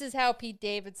like, this is how Pete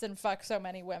Davidson fucks so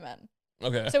many women.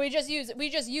 Okay. So we just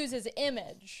use his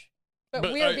image, but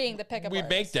we're being the pickup artist. We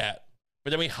make that,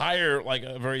 but then we hire like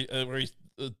a very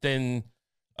thin,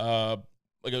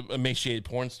 like a emaciated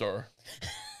porn star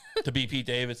to be Pete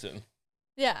Davidson.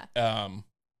 Yeah. And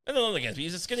then again,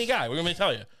 he's a skinny guy. What am I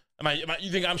tell you?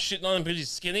 You think I'm shitting on him because he's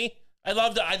skinny? I'd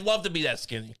love to be that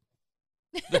skinny.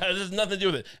 That has nothing to do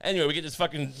with it. Anyway, we get this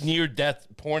fucking near-death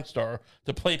porn star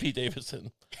to play Pete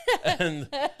Davidson, and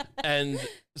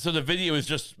so the video is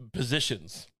just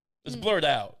positions. It's blurred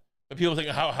out, but people think,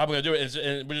 how am I gonna do it?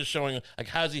 And we're just showing like,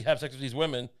 how does he have sex with these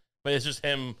women? But it's just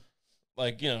him,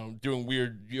 like, doing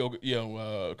weird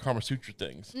yoga, Kama Sutra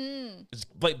things. It's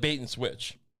like bait and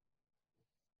switch.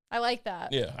 I like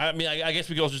that. Yeah, I mean, I guess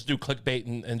we could also just do clickbait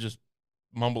and just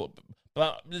mumble it.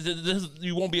 But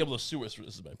you won't be able to sue us for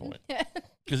this, is my point.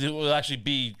 Because it will actually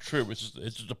be true. It's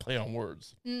just a play on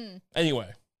words.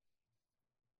 Anyway,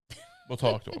 we'll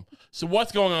talk to him. So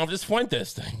what's going on with this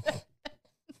Fuentes thing?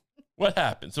 What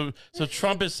happened? So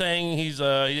Trump is saying he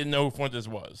didn't know who Fuentes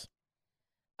was.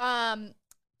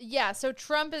 Yeah. So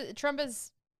Trump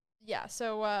is. Yeah.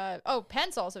 So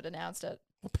Pence also denounced it.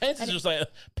 Pence is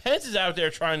out there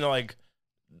trying to like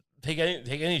take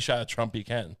any shot at Trump he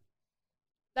can.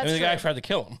 That's the true. guy tried to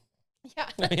kill him.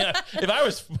 Yeah. If I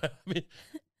was,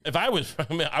 I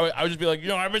would just be like,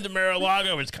 I've been to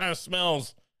Mar-a-Lago. It kind of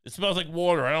smells. It smells like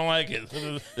water. I don't like it.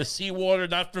 The sea water,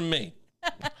 not from me.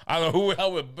 I don't know who the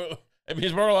hell would. I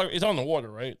mean, he's on the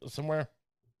water, right? Somewhere.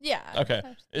 Yeah. Okay.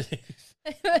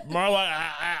 Mar-a-Lago,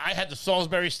 I had the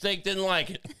Salisbury steak, didn't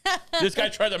like it. This guy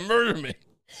tried to murder me.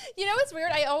 You know what's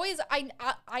weird?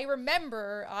 I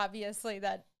remember obviously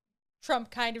that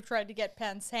Trump kind of tried to get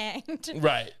Pence hanged.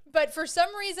 Right. But for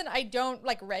some reason, I don't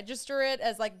like register it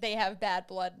as like they have bad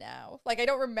blood now. Like I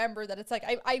don't remember that. It's like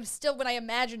I still, when I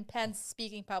imagine Pence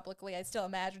speaking publicly, I still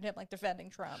imagine him like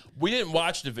defending Trump. We didn't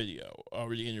watch the video or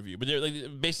the interview, but they're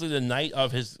like basically the night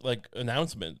of his like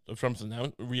announcement of Trump's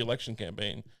re-election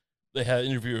campaign, they had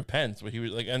an interview with Pence where he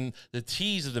was like, and the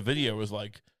tease of the video was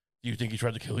like, "Do you think he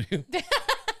tried to kill you?"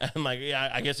 And I'm like,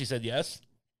 yeah, I guess he said yes.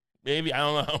 Maybe, I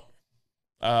don't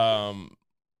know.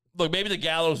 Look, maybe the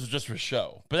gallows was just for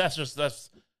show, but that's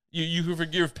you can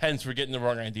forgive Pence for getting the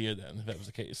wrong idea then, if that was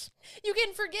the case. You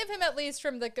can forgive him at least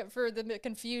for the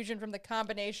confusion from the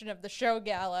combination of the show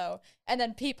gallows and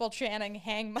then people chanting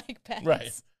 "Hang Mike Pence."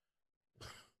 Right.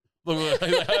 Look,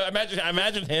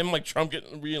 imagine him like Trump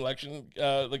getting re-election,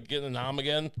 like getting a nom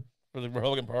again for the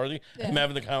Republican Party, Yeah. him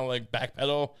having to kind of like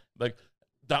backpedal, like,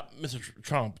 Mr.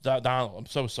 Trump, Donald, I'm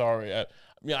so sorry.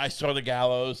 I saw the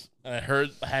gallows and I heard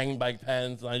 "Hang Mike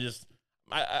Pence," and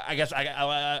I guess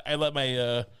I let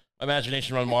my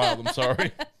imagination run wild. I'm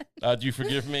sorry. Do you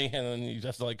forgive me? And then you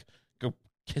just like go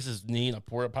kiss his knee in a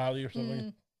porta potty or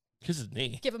something. Kiss his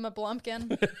knee. Give him a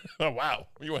blumpkin. Oh wow,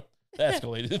 that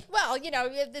escalated. Well, you know,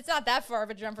 it's not that far of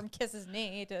a jump from kiss his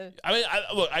knee to. I mean,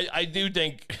 I do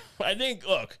think,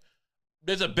 look,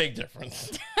 there's a big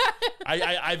difference.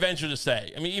 I venture to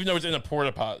say, I mean, even though it's in a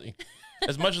porta potty,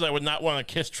 as much as I would not want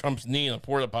to kiss Trump's knee in a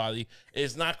porta potty,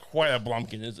 it's not quite a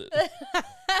blumpkin, is it?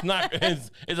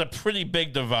 It's a pretty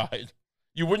big divide.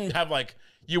 You wouldn't have like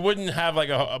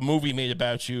a movie made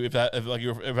about you if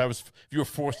you were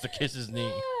forced to kiss his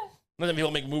knee. Not that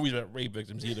people make movies about rape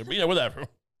victims either, but whatever.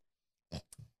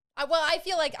 Well, I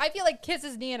feel like kiss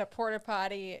his knee in a porta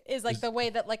potty is like the way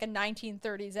that like a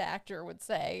 1930s actor would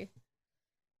say.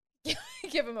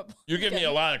 Give him a. You're giving me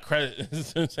a lot of credit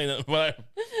saying that. But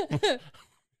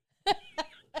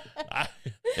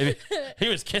he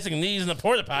was kissing knees in the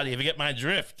porta potty. If you get my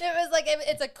drift, It was like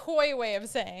it's a coy way of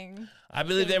saying. I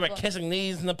believe they were kissing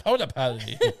knees in the porta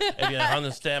potty. If you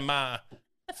understand my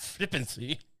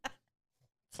flippancy.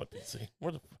 What's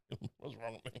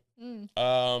wrong with me?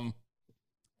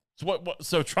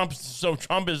 So Trump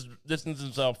is distancing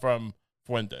himself from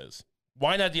Fuentes.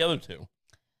 Why not the other two?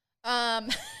 I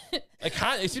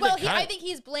think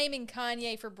he's blaming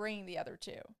Kanye for bringing the other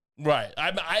two. Right.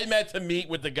 I meant to meet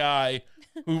with the guy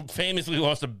who famously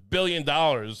lost $1 billion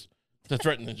to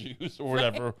threaten the Jews or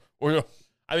whatever. Right. Or,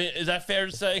 I mean, is that fair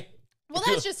to say? Well,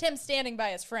 that's just him standing by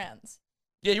his friends.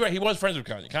 Yeah, you're right. He was friends with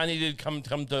Kanye. Kanye did come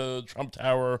to Trump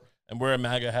Tower and wear a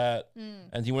MAGA hat,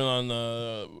 and he went on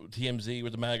TMZ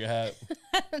with the MAGA hat.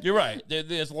 You're right.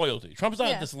 There's loyalty. Trump's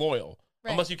not disloyal,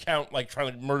 unless you count like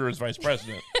trying to murder his vice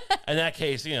president. In that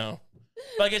case,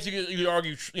 but I guess you could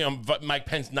argue, Mike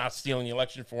Pence not stealing the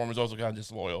election for him is also kind of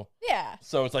disloyal. Yeah.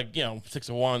 So it's like 6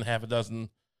 of one, half a dozen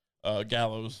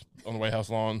gallows on the White House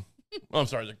lawn. Oh, I'm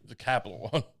sorry, the Capitol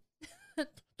lawn.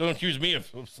 Don't accuse me of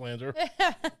slander.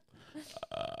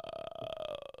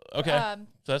 Okay,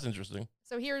 so that's interesting.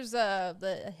 So here's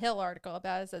the Hill article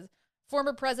about it. It says,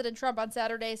 former President Trump on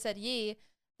Saturday said Ye,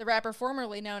 the rapper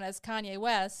formerly known as Kanye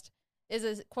West, is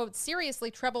a, quote,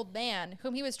 seriously troubled man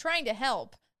whom he was trying to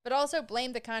help, but also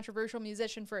blamed the controversial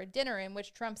musician for a dinner in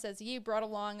which Trump says Ye brought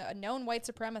along a known white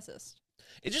supremacist.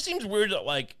 It just seems weird that,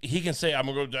 like, he can say, I'm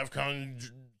going to go DEFCON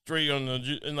 3 on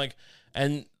the,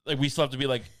 and we still have to be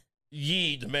like,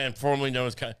 Ye, the man formerly known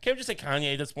as Kanye. Can't we just say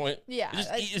Kanye at this point? Yeah.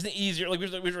 Isn't it easier? Like,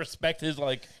 we respect his,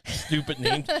 like, stupid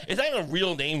name. It's not even a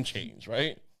real name change,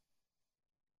 right?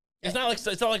 It's not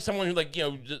like someone who, like,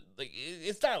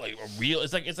 it's not like a real,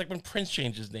 it's like when Prince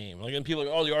changed his name. Like, and people are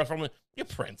like, oh, you are from, you're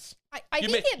Prince. I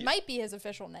think it might be his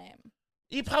official name.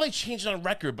 He probably changed it on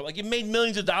record, but, like, you made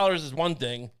millions of dollars is one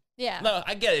thing. Yeah. No,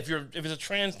 I get it. If it's a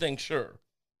trans thing, sure.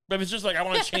 But if it's just like, I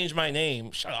want to change my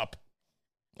name, shut up.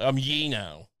 I'm Ye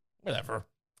now. Whatever.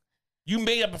 You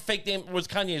made up a fake name. Was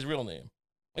Kanye's real name?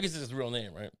 I guess it's his real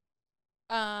name, right?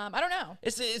 I don't know.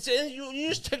 You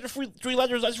just took the 3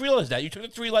 letters. I just realized that you took the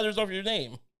 3 letters off your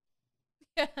name.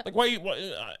 Like why?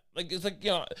 Like it's like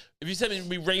if you said it would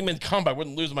be Raymond Kump, I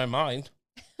wouldn't lose my mind.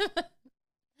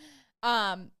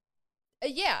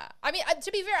 Yeah. I mean,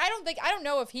 to be fair, I don't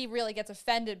know if he really gets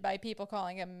offended by people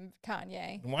calling him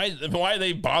Kanye. Why are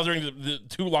they bothering the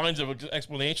 2 lines of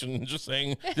explanation and just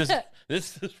saying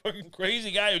this fucking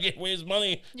crazy guy who gave away his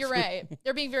money? You're right.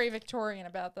 They're being very Victorian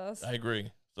about this. I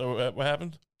agree. So what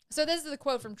happened? So this is the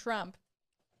quote from Trump.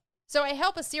 So I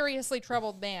help a seriously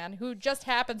troubled man who just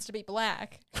happens to be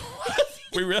black.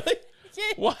 Wait, really? Yeah,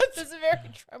 What? This is a very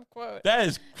Trump quote. That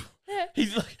is,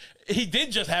 he's like, he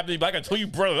did just happen to be black until you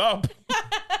brought it up.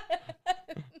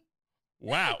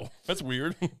 Wow, that's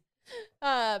weird.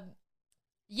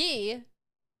 Yi,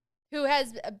 who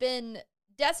has been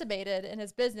decimated in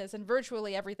his business and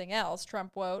virtually everything else,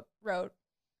 Trump wrote,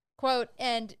 quote,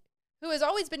 and who has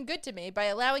always been good to me by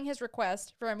allowing his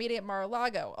request for immediate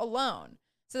Mar-a-Lago alone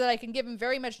so that I can give him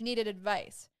very much needed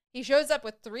advice. He shows up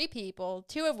with 3 people,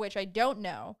 2 of which I don't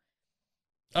know.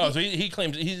 Oh, so he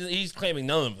claims he's claiming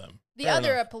none of them. The Fair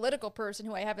other, enough. a political person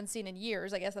who I haven't seen in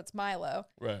years, I guess that's Milo.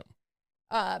 Right.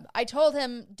 I told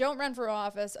him, don't run for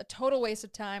office, a total waste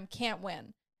of time, can't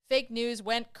win. Fake news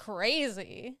went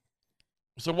crazy.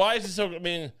 So why is it so? I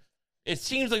mean, it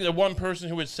seems like the one person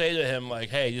who would say to him, like,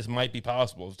 "Hey, this might be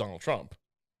possible," is Donald Trump.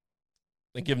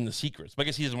 Like, give him the secrets. But I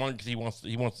guess he doesn't want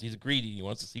because he's greedy. He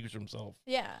wants the secrets for himself.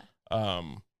 Yeah.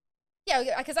 Um,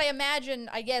 Yeah, because I imagine,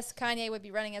 I guess Kanye would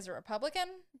be running as a Republican.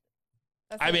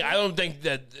 That's I what mean, it I is. don't think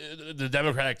that the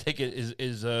Democratic ticket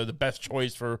is the best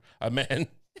choice for a man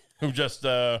who just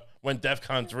went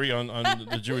DEFCON 3 on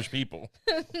the Jewish people.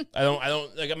 I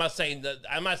don't like. I'm not saying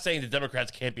the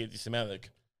Democrats can't be anti-Semitic,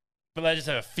 but I just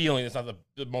have a feeling it's not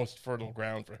the most fertile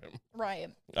ground for him. Right.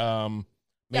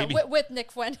 Maybe Yeah, with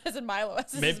Nick Fuentes and Milo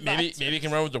as his maybe advisor. he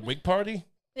can run with the Whig Party.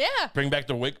 Yeah. Bring back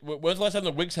the Whig. When was the last time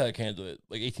the Whigs had a candidate?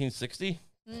 Like 1860,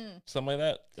 something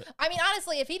like that. I mean,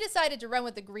 honestly, if he decided to run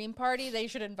with the Green Party, they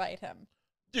should invite him.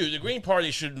 Dude, the Green Party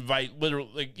should invite literally,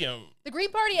 like, you know, The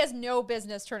Green Party has no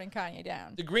business turning Kanye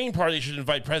down. the Green Party should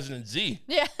invite President Z.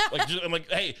 Yeah. Like, I'm like,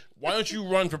 hey, why don't you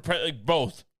run for like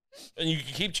both, and you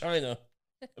can keep China.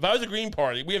 If I was the Green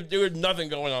Party, there was nothing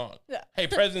going on. Yeah. Hey,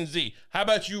 President Z, how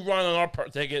about you run on our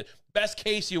ticket? Best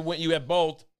case, you have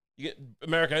both. You get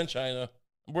America and China.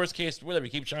 Worst case, whatever,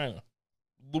 you keep China.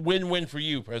 Win-win for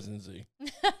you, President Z.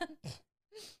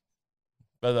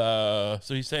 But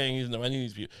so he's saying he's no any of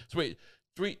these people. So wait,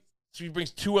 so he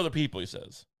brings 2 other people. He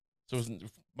says. So it's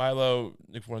Milo,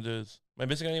 Nick Fuentes. Am I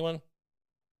missing anyone?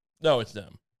 No, it's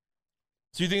them.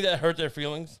 So you think that hurt their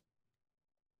feelings?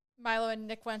 Milo and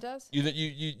Nick Fuentes?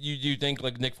 You think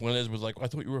like Nick Fuentes was like, I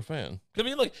thought you were a fan. I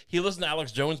mean, like he listened to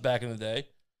Alex Jones back in the day.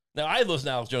 Now I listened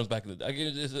to Alex Jones back in the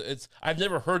day. I've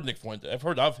never heard Nick Fuentes. I've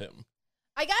heard of him.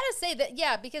 I gotta say that,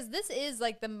 yeah, because this is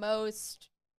like the most.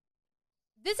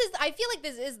 I feel like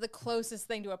this is the closest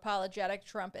thing to apologetic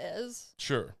Trump is.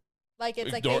 Sure. Like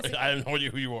it's like Ignore- basically- I have no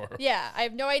idea who you are. yeah, I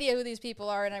have no idea who these people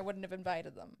are, and I wouldn't have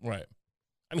invited them. Right.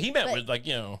 I mean, he met But- with like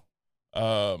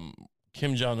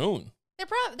Kim Jong Un.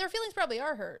 Their feelings probably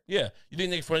are hurt. Yeah. You think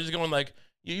Nick Fuentes is going like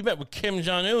you met with Kim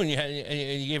Jong Un?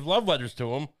 And you gave love letters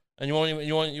to him, and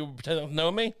you pretend not to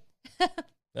know me? that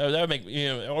would make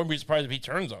I wouldn't be surprised if he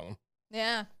turns on him.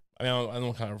 Yeah. I mean, I don't know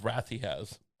what kind of wrath he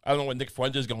has. I don't know what Nick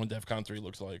Fuentes going DEFCON 3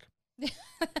 looks like.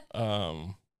 But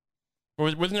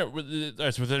was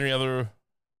there any other?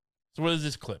 So what is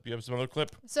this clip? You have some other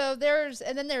clip? So there's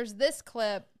this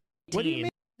clip. What do you mean?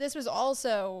 This was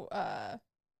also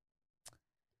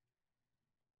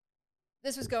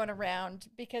this was going around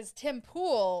because Tim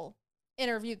Pool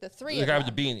interviewed the 3 The of guy them.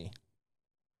 with the beanie.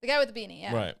 The guy with the beanie,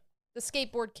 yeah. Right. The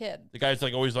skateboard kid. The guy's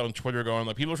like always on Twitter going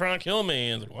like, people are trying to kill me.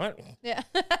 And it's like, what? Yeah.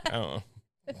 I don't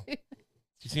know.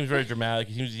 He seems very dramatic.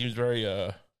 He seems very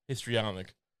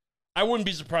histrionic. I wouldn't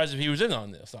be surprised if he was in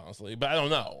on this, honestly, but I don't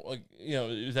know. Like,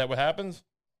 is that what happens?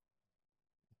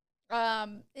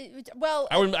 Well,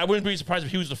 I wouldn't be surprised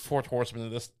if he was the 4th horseman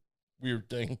of this weird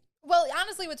thing. well,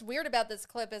 honestly, what's weird about this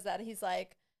clip is that he's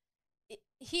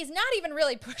not even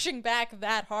really pushing back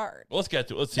that hard. Well, let's get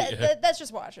to it. Let's see. Let's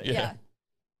just watch it. Yeah. Yeah.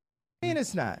 I mean,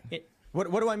 it's not. What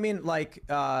do I mean? Like,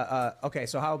 okay,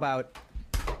 so how about?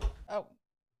 Oh,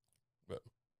 But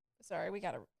sorry.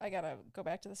 I gotta go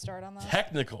back to the start on that.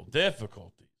 technical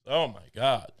difficulties. Oh my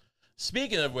God.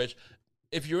 Speaking of which,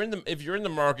 if you're in the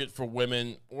market for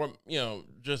women or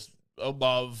just a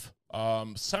love,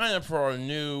 sign up for our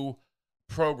new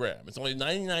program. It's only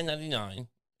 $99.99,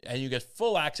 and you get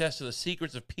full access to the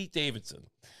secrets of Pete Davidson,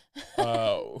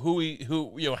 how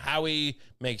he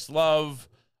makes love,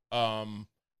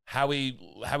 how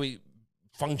he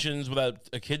functions without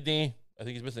a kidney. I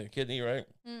think he's missing a kidney, right?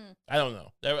 I don't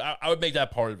know. I would make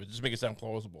that part of it. Just make it sound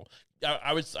plausible.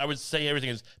 I would say everything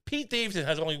is Pete Davidson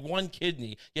has only 1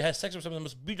 kidney. He has sex with some of the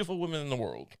most beautiful women in the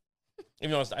world.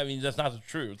 Even though that's not the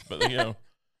truth, but I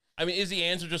mean, is the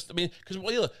answer just? I mean,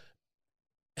 because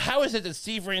how is it that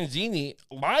Steve Ranzini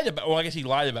lied about? Well, I guess he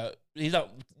lied about. He's not.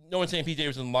 No one's saying Pete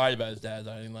Davidson lied about his dad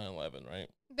dying in 9/11, right?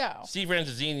 No. Steve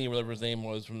Ranzini, whatever his name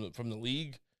was from the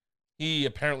league, he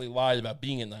apparently lied about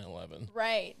being in 9/11,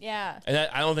 Right. Yeah. and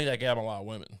I don't think that got him a lot of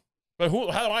women.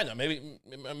 But how do I know?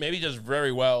 Maybe he does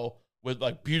very well with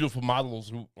like beautiful models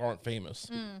who aren't famous.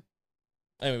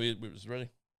 Anyway, we was ready?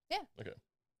 Yeah. Okay.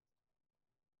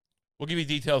 We'll give you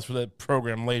details for that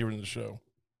program later in the show.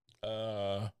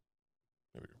 There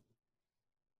we go.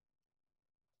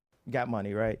 Got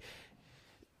money, right?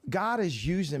 God is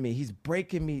using me. He's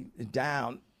breaking me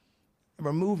down,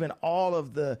 removing all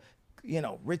of the,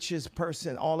 richest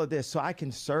person, all of this, so I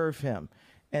can serve him.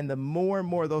 And the more and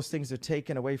more those things are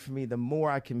taken away from me, the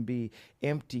more I can be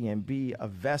empty and be a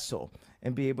vessel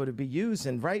and be able to be used.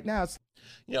 And right now, it's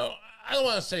I don't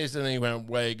want to say this in any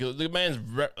way. 'Cause the man's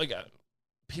like,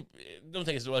 people don't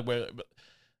think it's like, but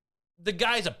the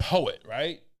guy's a poet,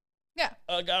 right? Yeah.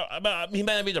 He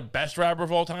might not be the best rapper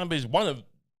of all time, but he's one of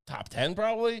top 10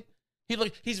 probably.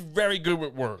 He's very good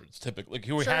with words, typically. Like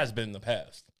he Sure. has been in the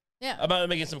past. Yeah. I'm not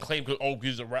making some claim because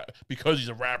he's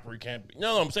a rapper, he can't be.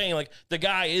 No, I'm saying like the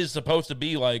guy is supposed to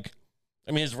be like,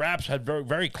 his raps had very,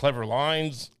 very clever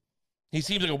lines. He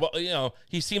seems like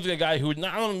he seems like a guy who,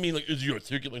 I don't mean like, is you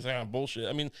articulate kind of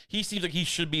bullshit. He seems like he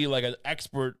should be like an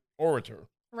expert orator.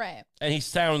 Right. And he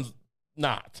sounds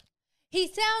not.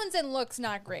 He sounds and looks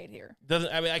not great here.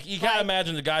 You can't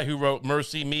imagine the guy who wrote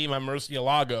 "Mercy Me, My Mercy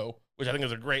Alago," which I think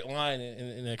is a great line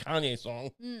in a Kanye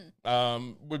song.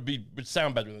 Would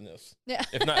sound better than this. Yeah.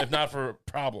 if not for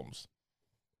problems.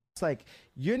 It's like,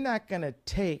 you're not going to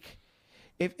take,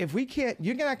 if we can't,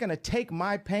 you're not going to take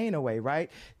my pain away,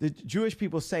 right? The Jewish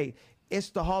people say, it's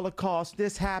the Holocaust,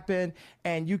 this happened,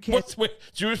 and you can't.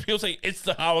 Jewish people say it's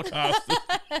the Holocaust.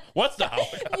 What's the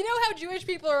Holocaust? You know how Jewish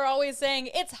people are always saying,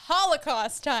 it's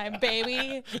Holocaust time,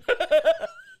 baby.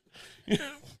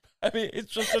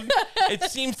 It's just, it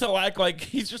seems to lack, like,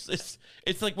 he's just,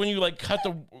 it's like when you, like,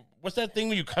 what's that thing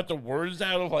when you cut the words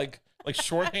out of, like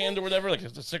shorthand or whatever, like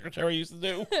the secretary used to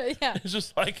do? Yeah. It's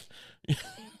just like,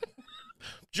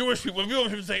 Jewish people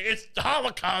say it's the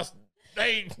Holocaust.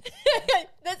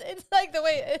 It's like the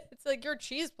way, it's like your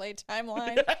cheese plate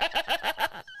timeline.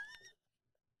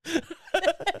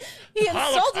 He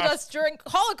insulted us during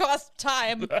Holocaust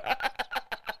time.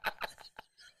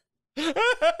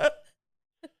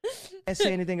 And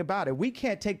say anything about it. We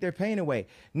can't take their pain away.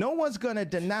 No one's going to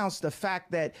denounce the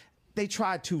fact that they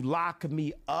tried to lock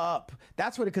me up.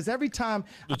 That's what because every time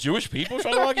the Jewish people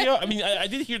try to lock you up. I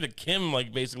did hear that Kim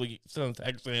basically sent a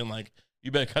text saying like, you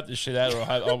better cut this shit out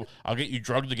or I'll get you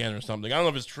drugged again or something. I don't know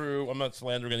if it's true. I'm not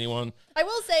slandering anyone. I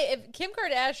will say, if Kim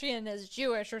Kardashian is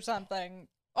Jewish or something,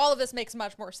 all of this makes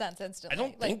much more sense instantly. I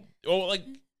don't think.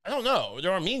 I don't know.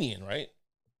 They're Armenian, right?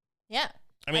 Yeah.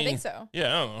 I think so.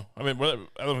 Yeah, I don't know. Whatever.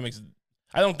 I don't know if it makes.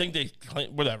 I don't think they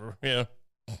claim whatever. Yeah.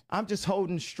 I'm just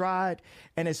holding stride,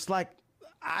 and it's like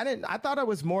I thought I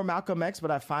was more Malcolm X, but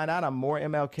I find out I'm more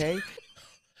MLK.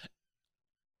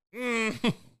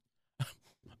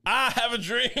 I have a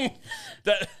dream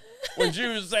that when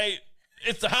Jews say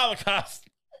it's the Holocaust,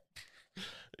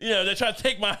 they try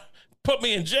to put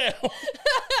me in jail.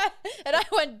 And I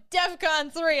went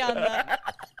DEFCON 3 on them.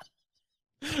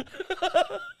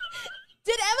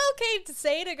 Did MLK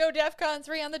say to go DEFCON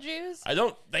 3 on the Jews? I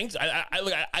don't think so.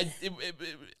 I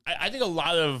think a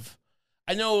lot of,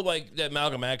 I know like that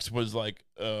Malcolm X was like,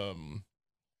 what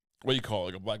do you call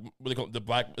it? Like they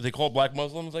call it black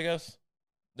Muslims, I guess.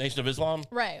 Nation of Islam,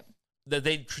 right? That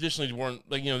they traditionally weren't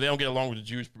like they don't get along with the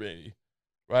Jewish community,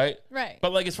 right? Right.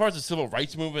 But like as far as the civil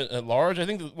rights movement at large, I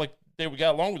think that, like they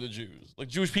got along with the Jews, like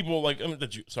Jewish people, like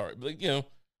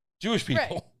Jewish people.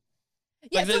 Right.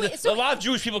 Yeah, like a lot of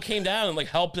Jewish people came down and like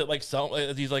helped at like some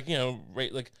these like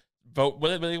vote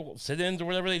whatever sit-ins or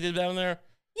whatever they did down there.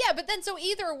 Yeah, but then so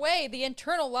either way, the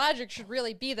internal logic should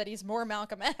really be that he's more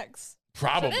Malcolm X.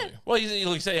 Probably. Well,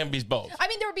 you say he's both.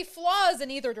 There would be flaws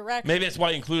in either direction. Maybe that's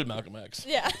why he included Malcolm X.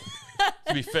 Yeah.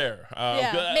 To be fair.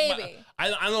 Yeah, maybe.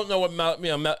 I don't know what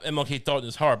MLK thought in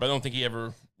his heart, but I don't think he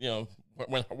ever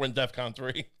went DEFCON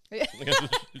 3. Yeah.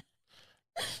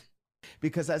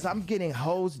 Because as I'm getting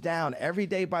hosed down every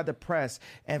day by the press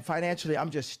and financially, I'm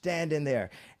just standing there.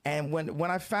 And when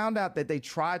I found out that they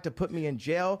tried to put me in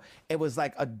jail, it was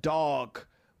like a dog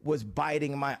was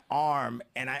biting my arm,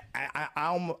 and I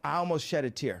almost shed a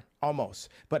tear, almost.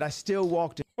 But I still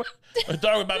walked in. A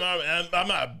dog bit my arm, and I'm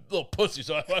not a little pussy,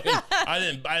 so I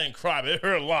didn't cry, but it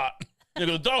hurt a lot.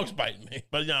 The dog's biting me,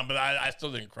 but I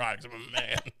still didn't cry because I'm a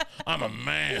man. I'm a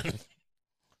man.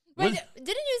 Wait, didn't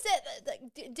you say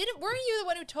weren't you the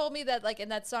one who told me that like in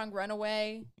that song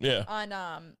Runaway? Yeah.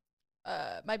 On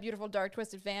My Beautiful Dark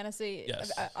Twisted Fantasy.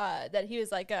 Yes. That he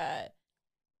was like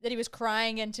that he was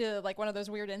crying into like one of those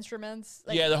weird instruments.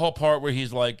 Like, yeah, the whole part where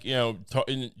he's like,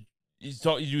 he's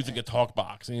using a talk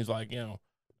box, and he's like,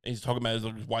 And he's talking about his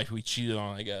like, wife who he cheated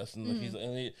on, I guess,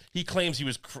 and like, he claims he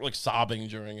was like sobbing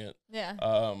during it. Yeah.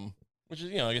 Which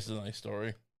is I guess is a nice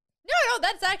story. No,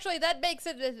 that's actually that makes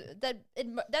it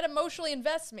that emotionally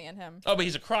invests me in him. Oh, but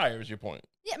he's a crier, is your point?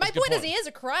 Yeah, my That's a good point is he is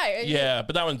a crier. Yeah,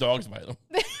 but not when dogs bite him.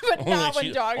 But not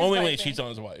when dogs only bite when he me. cheats on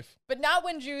his wife. But not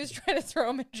when Jews try to throw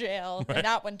him in jail, and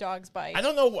not when dogs bite. I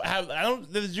don't know how.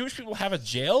 Do the Jewish people have a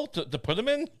jail to put him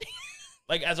in?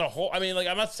 Like as a whole. I mean, like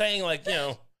I'm not saying like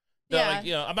Yeah. like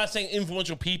I'm not saying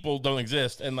influential people don't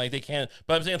exist and like they can't.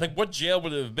 But I'm saying like what jail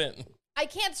would it have been? I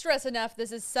can't stress enough.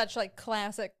 This is such like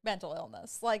classic mental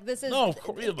illness. Like this is No, of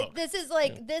course, look. this is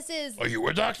like this is Are you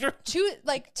a doctor?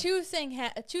 two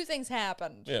things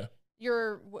happened. Yeah.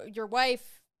 Your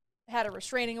wife had a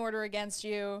restraining order against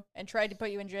you and tried to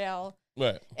put you in jail,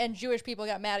 Right. and Jewish people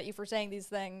got mad at you for saying these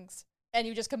things, and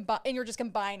you're just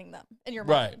combining them in your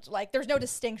Right. mind. Like there's no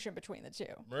distinction between the two.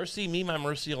 Mercy me, my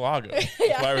mercy Alago.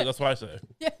 Yeah. That's why I say.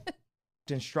 Yeah.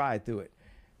 And stride through it.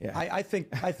 Yeah. I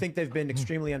think they've been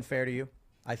extremely unfair to you.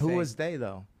 I think. Who was they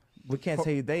though? We can't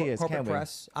say who they is, corporate can we?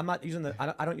 press. I'm not using the.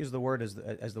 I don't use the word as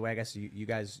the way I guess you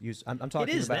guys use. I'm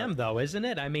talking. It is about them, though, isn't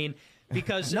it? I mean,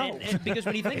 because No. because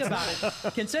when you think about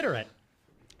it, consider it.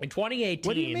 In 2018,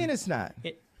 What do you mean it's not?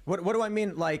 What do I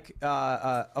mean? Like,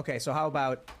 okay, so how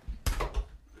about?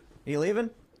 Are you leaving?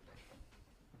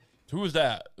 Who was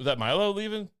that? Was that Milo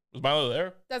leaving? Was Milo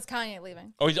there? That's Kanye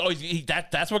leaving. Oh,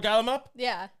 that's what got him up.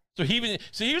 Yeah. So he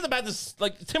was about to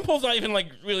like Tim Pool's not even like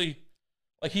really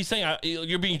like he's saying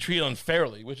you're being treated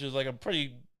unfairly, which is like a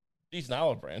pretty decent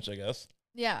olive branch, I guess.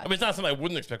 Yeah. I mean, it's not something I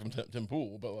wouldn't expect from Tim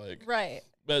Pool, but like Right.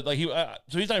 But like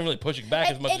so he's not even really pushing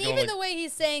back as much. And as even going, the like, way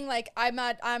he's saying like I'm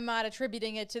not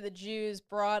attributing it to the Jews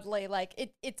broadly, like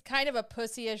it's kind of a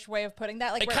pussyish way of putting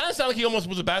that. Like it kind of sounded like he almost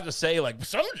was about to say like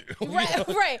some Jew. right,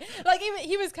 right. Like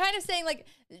he was kind of saying like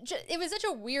it was such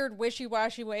a weird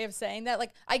wishy-washy way of saying that.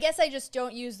 Like I guess I just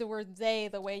don't use the word they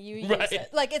the way you use Right. it.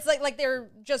 Like it's like they're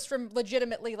just from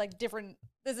legitimately like different.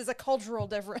 This is a cultural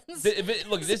difference.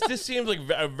 Look, this seems like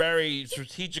a very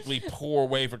strategically poor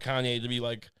way for Kanye to be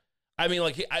like. I mean,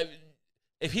 like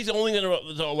if he's only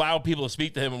going to allow people to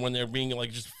speak to him when they're being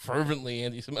like just fervently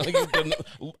anti-Semitic, like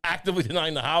he's actively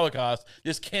denying the Holocaust,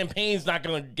 this campaign's not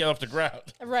going to get off the ground.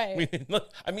 Right.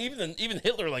 I mean, even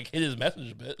Hitler like hid his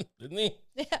message a bit, didn't he?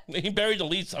 Yeah. He buried the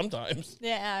lead sometimes.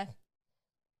 Yeah.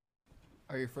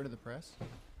 Are you afraid of the press?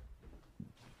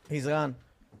 He's gone.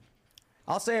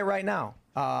 I'll say it right now.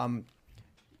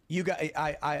 You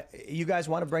guys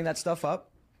want to bring that stuff up,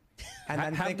 and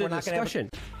then Have think the we're not going to discussion.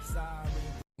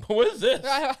 What is this?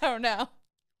 I don't know.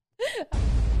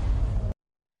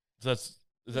 Is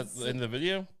that in the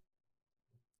video?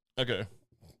 Okay.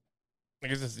 I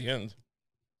guess that's the end.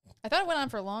 I thought it went on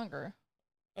for longer.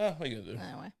 What are you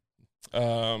gonna Anyway,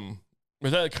 do?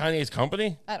 Was that Kanye's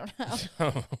company? I don't know.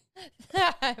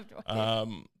 I have no idea.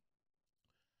 um,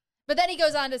 But then he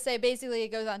goes on to say,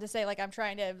 like, I'm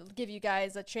trying to give you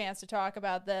guys a chance to talk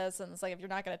about this. And it's like, if you're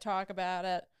not going to talk about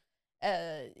it,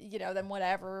 then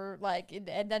whatever. Like,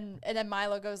 and then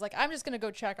Milo goes like, I'm just going to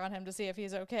go check on him to see if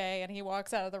he's okay. And he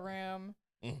walks out of the room.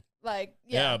 Like,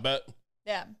 yeah, but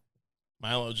yeah.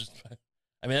 Milo just,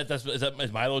 I mean,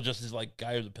 is Milo just his like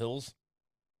guy with the pills?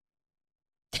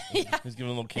 Yeah. He's giving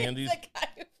little candies. He's the guy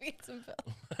who feeds him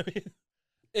pills. I mean,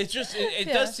 it's just, it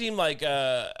Yeah. does seem like,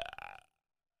 Kanye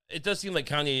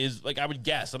is like, I would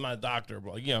guess, I'm not a doctor,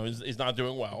 but like, he's not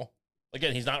doing well.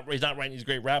 Again, he's not writing these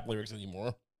great rap lyrics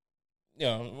anymore.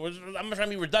 I'm not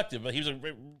trying to be reductive, but he was a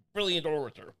brilliant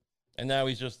orator, and now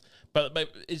he's just. But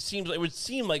it would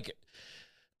seem like,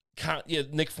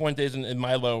 Nick Fuentes and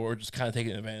Milo are just kind of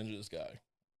taking advantage of this guy.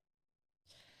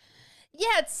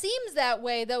 Yeah, it seems that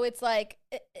way, though. It's like,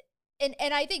 and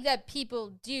I think that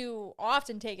people do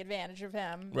often take advantage of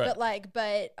him. Right.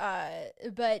 But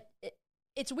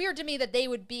it's weird to me that they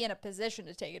would be in a position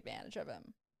to take advantage of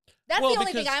him. That's Well, the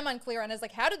only thing because- I'm unclear on is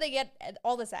like, how did they get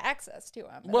all this access to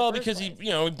him? in the Well, first because place?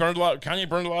 Kanye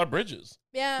burned a lot of bridges.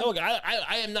 Yeah. No, look, I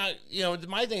am not.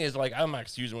 My thing is like, I'm not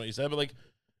excusing what he said, but like.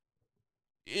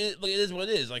 It is what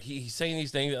it is. Like he's saying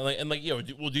these things, and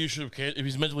do should if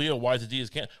he's mentally ill, why is Adidas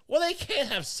can't? Well, they can't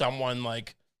have someone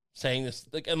like saying this,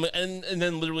 like, and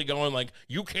then literally going like,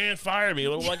 you can't fire me.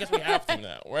 Like, well, I guess we have to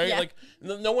now, right? Yeah. Like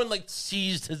no one like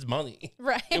seized his money.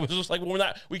 Right. It was just like,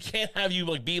 well, we can't have you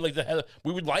like be like the head.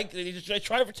 We would like they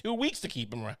tried for 2 weeks to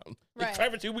keep him around. They Right.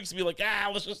 tried for 2 weeks to be like,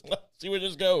 let's see where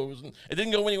this goes, and it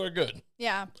didn't go anywhere good.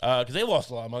 Yeah. Because they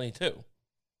lost a lot of money too.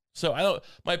 So I don't.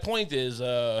 My point is,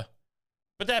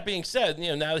 but that being said,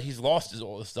 now that he's lost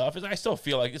all this stuff, I still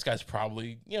feel like this guy's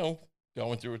probably,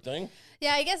 going through a thing.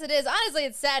 Yeah, I guess it is. Honestly,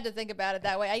 it's sad to think about it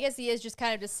that way. I guess he is just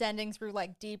kind of descending through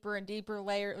like deeper and deeper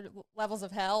levels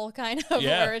of hell, kind of.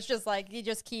 Yeah. Where it's just like he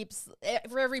just keeps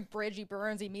for every bridge he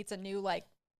burns, he meets a new like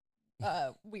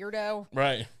weirdo.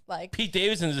 Right. Like Pete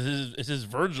Davidson is his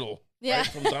Virgil. Yeah. Right?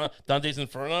 From Dante's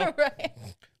Inferno. right.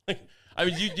 I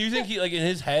mean, do you think he, like, in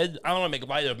his head, I don't want to make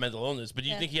light of mental illness, but do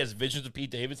you think he has visions of Pete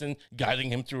Davidson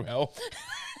guiding him through hell?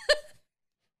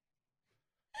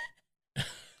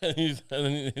 and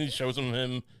then he shows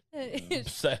him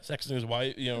sexing his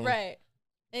wife, you know. Right.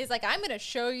 And he's like, I'm going to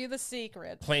show you the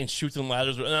secret. Playing Chutes and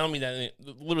Ladders. And I don't mean that.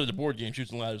 Literally, the board game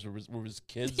Chutes and Ladders were his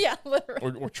kids. Yeah,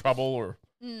 literally. Or Trouble or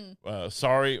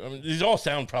Sorry. I mean, these all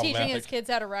sound problematic. Teaching his kids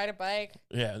how to ride a bike.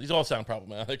 Yeah, these all sound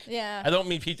problematic. Yeah. I don't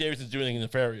mean Pete Davidson's doing anything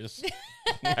nefarious.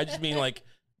 I just mean, like,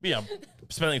 you know,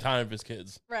 spending time with his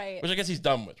kids. Right. Which I guess he's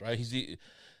done with, right?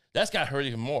 That's got hurt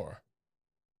even more.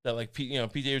 That, like, Pete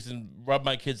Davidson rubbed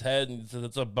my kid's head and said,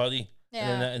 "What's up, buddy?" Yeah.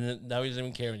 And then now he doesn't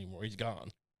even care anymore. He's gone.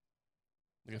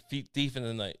 Like a thief in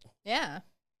the night. Yeah.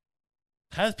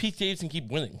 How does Pete Davidson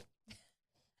keep winning?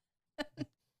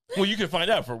 Well, you can find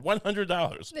out for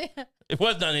 $100. Yeah. It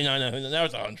was $99, now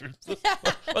it's $100.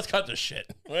 Let's cut this shit,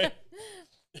 right?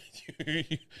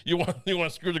 you want to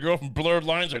screw the girl from Blurred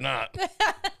Lines or not?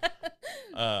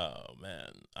 Oh man,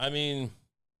 I mean,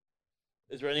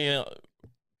 is there any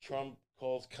Trump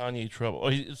calls Kanye trouble?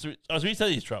 Oh, so he said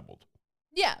he's troubled.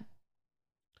 Yeah.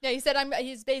 Yeah, he said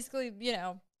he's basically, you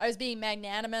know, I was being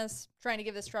magnanimous, trying to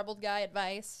give this troubled guy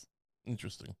advice.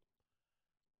 Interesting.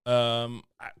 I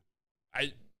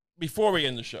before we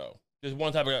end the show, there's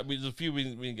one topic. There's a few we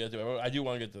can get to. I do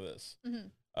want to get to this.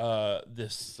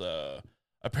 Mm-hmm.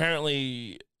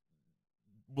 Apparently,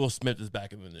 Will Smith is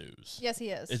back in the news. Yes, he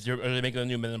is. Are they making a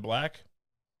new Men in Black?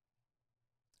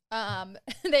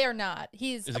 They are not.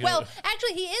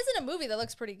 Actually, he is in a movie that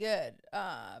looks pretty good.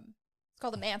 It's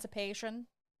called Emancipation.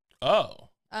 Oh.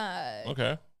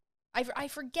 Okay. I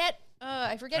forget.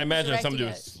 I imagine it's something to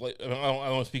do with I don't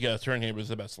want to speak out of turn here, but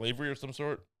it's about slavery of some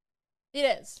sort.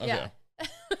 It is. Okay.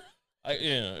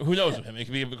 Yeah. Who knows with him? It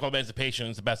could be called Emancipation.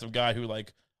 It's about some guy who,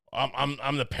 like,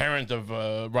 I'm the parent of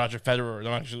Roger Federer. And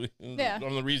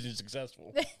I'm the reason he's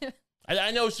successful.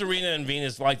 I know Serena and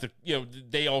Venus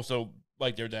they also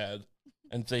like their dad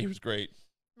and say he was great.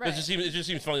 Right. It just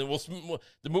seems funny.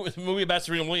 The movie about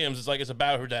Serena Williams is like it's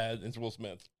about her dad and Will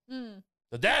Smith. Mm.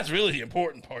 The dad's really the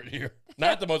important part here,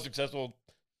 not the most successful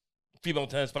female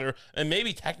tennis player, and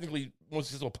maybe technically most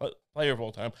successful player of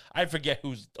all time. I forget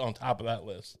who's on top of that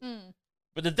list,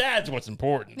 but the dad's what's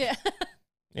important. Yeah,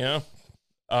 you know.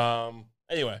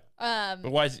 Anyway, but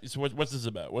why? What's this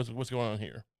about? What's going on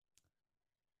here?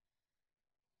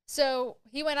 So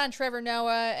he went on Trevor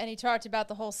Noah and he talked about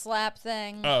the whole slap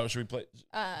thing. Oh, should we play?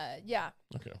 Yeah.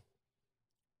 Okay.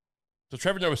 So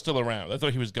Trevor Noah was still around. I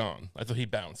thought he was gone. I thought he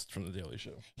bounced from the Daily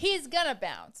Show. He's gonna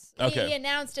bounce. Okay. He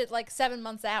announced it like 7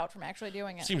 months out from actually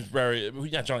doing it. Seems very.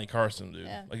 He's not Johnny Carson, dude.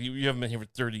 Yeah. Like you haven't been here for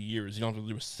 30 years. You don't have to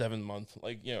do a 7 month.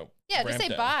 Yeah, just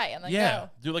say bye and then go.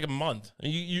 Do like a month.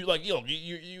 And you're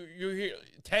here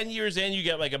 10 years in. You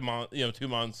get like a month. 2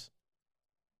 months.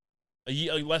 A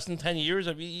year, like less than 10 years,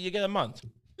 you get a month.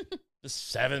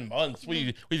 Just 7 months. What do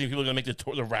you think people are gonna make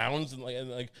the rounds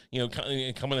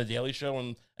and come on the Daily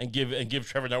Show and give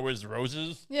Trevor Noah his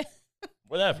roses? Yeah,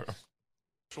 whatever.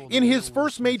 In his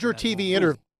first major TV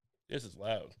interview, this is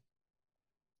loud.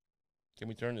 Can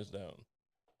we turn this down?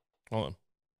 Hold on.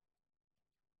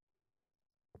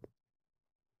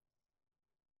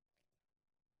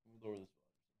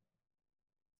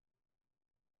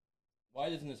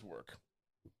 Why doesn't this work?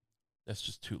 That's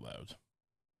just too loud.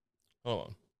 Hold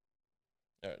on.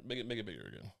 All right, make it bigger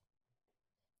again.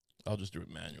 I'll just do it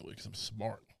manually because I'm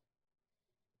smart.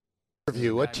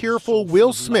 A tearful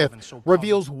Will Smith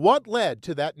reveals what led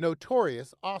to that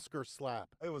notorious Oscar slap.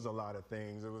 It was a lot of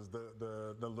things. It was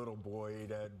the little boy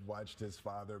that watched his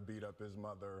father beat up his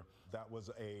mother. That was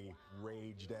a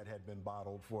rage that had been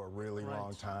bottled for a really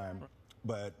long time.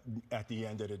 But at the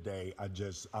end of the day, I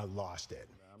lost it.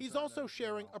 He's also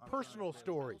sharing a personal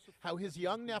story, how his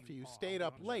young nephew stayed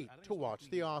up late to watch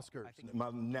the Oscars. My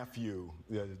nephew,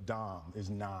 Dom, is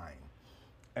 9,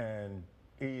 and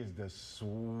he is the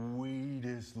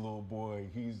sweetest little boy.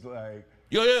 He's like...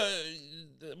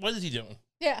 What is he doing?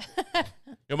 Yeah.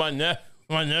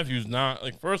 My nephew's not...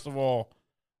 Like, first of all,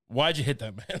 why'd you hit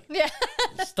that man? Yeah.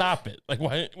 Stop it. Like,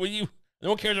 why... No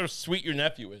one cares how sweet your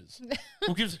nephew is.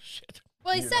 Who gives a shit?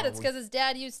 Well, he said it's because his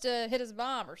dad used to hit his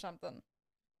mom or something.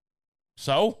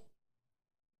 So?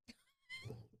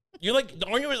 You're like,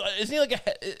 aren't you? Isn't he like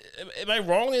am I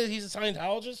wrong that he's a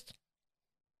Scientologist?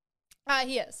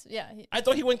 He is. Yeah. I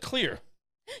thought he went clear.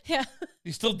 Yeah.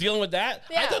 He's still dealing with that?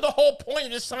 I Yeah. thought the whole point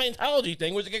of this Scientology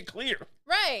thing was to get clear.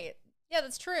 Right. Yeah,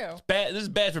 that's true. Bad. This is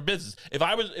bad for business.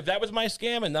 If that was my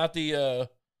scam and not the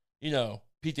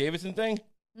Pete Davidson thing,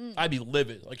 I'd be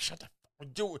livid. Like, shut the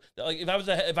fuck, do it. Like,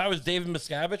 if I was David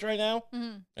Miscavige right now,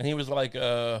 and he was like,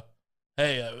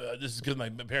 hey, this is because my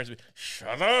parents would be,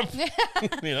 shut up.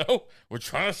 We're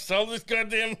trying to sell this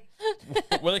goddamn,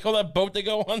 what do they call that boat they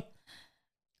go on?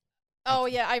 Oh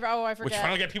yeah, I We're forgot.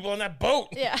 trying to get people on that boat.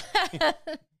 Yeah.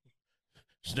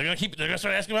 So they're gonna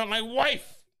start asking about my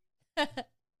wife.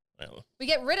 Well, We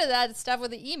get rid of that stuff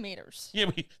with the e-meters. yeah,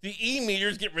 the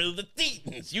e-meters get rid of the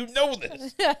Thetans. You know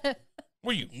this.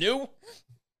 Were you new?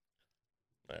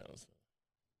 Well,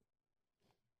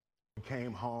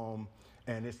 Came home,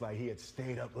 and it's like he had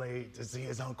stayed up late to see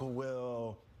his Uncle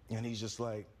Will, and he's just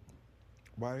like,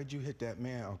 why did you hit that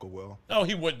man, Uncle Will? no,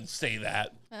 he wouldn't say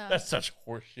that. That's such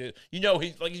horseshit.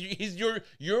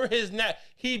 You're his net.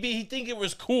 He'd think it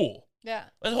was cool. Yeah.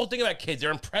 That's the whole thing about kids.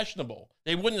 They're impressionable.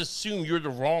 They wouldn't assume you're the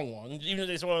wrong one, even if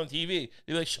they saw it on TV.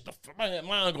 They're like, shut the fuck.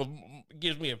 My uncle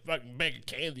gives me a fucking bag of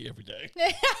candy every day.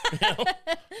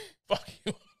 Fuck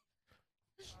you.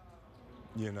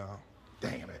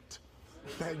 Damn it.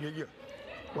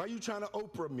 Why are you trying to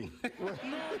Oprah me?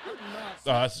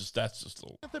 That's just a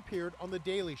little. Smith appeared on The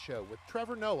Daily Show with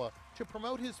Trevor Noah to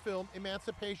promote his film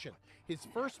Emancipation, his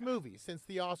first movie since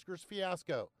the Oscars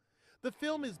fiasco. The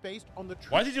film is based on the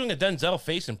Why is he doing a Denzel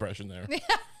face impression there?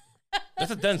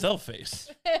 That's a Denzel face.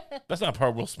 That's not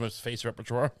part of Will Smith's face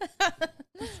repertoire.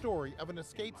 true story of an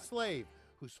escaped slave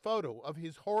whose photo of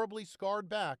his horribly scarred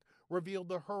back revealed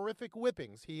the horrific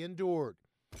whippings he endured.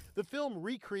 The film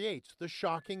recreates the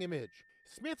shocking image.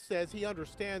 Smith says he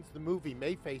understands the movie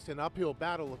may face an uphill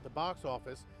battle at the box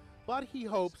office, but he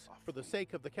hopes, for the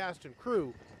sake of the cast and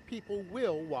crew, people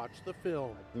will watch the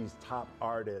film. These top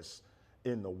artists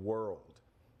in the world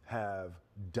have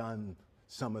done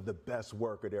some of the best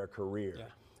work of their career. Yeah.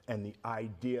 And the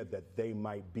idea that they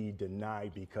might be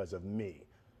denied because of me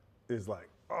is like,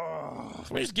 oh.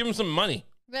 Somebody just give him some money.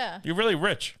 Yeah. You're really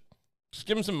rich. Just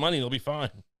give him some money. They'll be fine.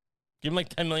 Give him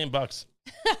like $10 million.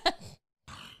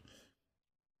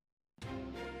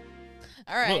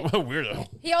 All right. What a weirdo.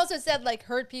 He also said like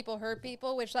hurt people,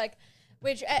 which I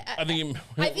think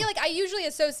I feel like I usually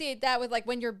associate that with like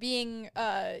when you're being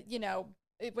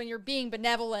when you're being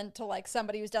benevolent to like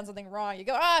somebody who's done something wrong. You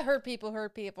go, hurt people.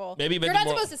 Maybe You're not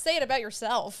supposed to say it about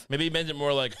yourself. Maybe he meant it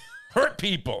more like hurt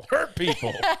people, hurt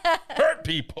people.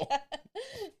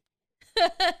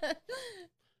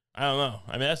 I don't know.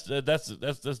 I mean,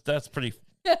 that's pretty.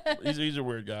 He's a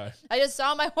weird guy. I just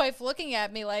saw my wife looking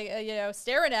at me like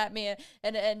staring at me,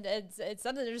 and it's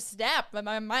something that just snapped.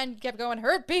 My mind kept going,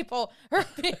 hurt people.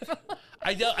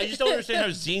 I just don't understand how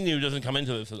Xenu doesn't come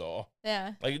into this at all.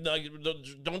 Yeah. Like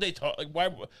don't they talk? Like, why?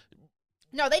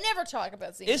 No, they never talk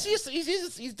about Xenu. Is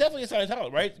he's definitely a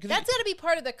Scientologist, right? That's got to be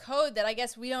part of the code that I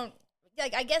guess we don't.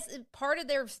 Like, I guess part of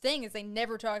their thing is they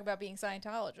never talk about being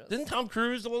Scientologists. Didn't Tom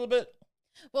Cruise a little bit?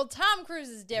 Well, Tom Cruise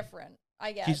is different,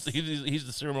 I guess. He's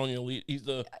the ceremonial lead. He's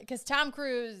the because Tom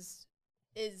Cruise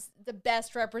is the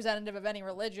best representative of any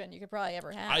religion you could probably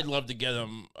ever have. I'd love to get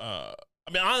him. I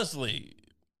mean, honestly,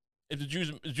 if the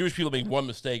Jewish people made one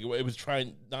mistake, it was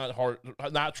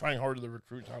not trying harder to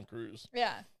recruit Tom Cruise.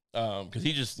 Yeah. Because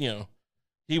he just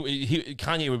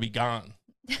Kanye would be gone.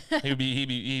 He'd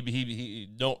be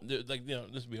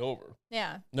this would be over.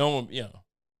 Yeah. No one,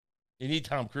 you need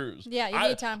Tom Cruise. Yeah, you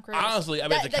need Tom Cruise. Honestly, I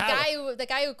mean, the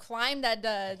guy who climbed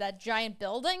that giant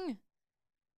building.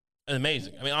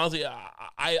 Amazing. I mean, honestly,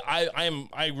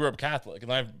 I grew up Catholic,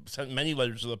 and I've sent many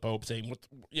letters to the Pope saying,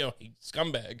 he's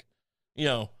scumbag.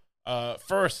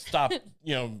 First stop,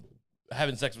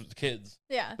 having sex with the kids.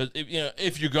 Yeah. But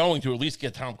if you're going to, at least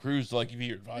get Tom Cruise to be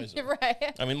your advisor.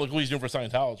 Right. I mean, look what he's doing for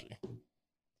Scientology.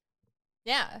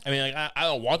 Yeah. I mean, I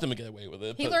don't want them to get away with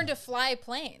it. He learned to fly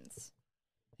planes.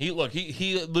 He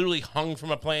literally hung from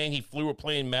a plane. He flew a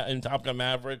plane in Top Gun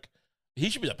Maverick.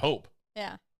 He should be the Pope.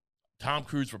 Yeah. Tom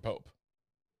Cruise for Pope.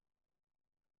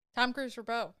 Tom Cruise for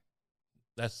Pope.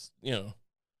 That's when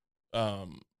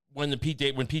Pete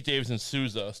Davidson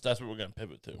sues us, that's what we're gonna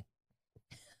pivot to.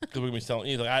 Because we're gonna be selling.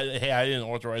 He's like, I didn't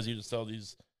authorize you to sell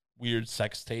these weird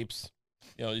sex tapes,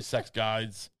 these sex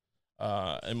guides,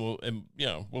 and we'll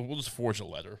just forge a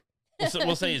letter.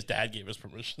 We'll say his dad gave us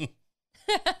permission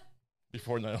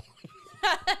before now.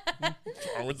 What's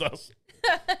wrong with us?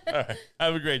 All right,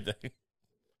 have a great day.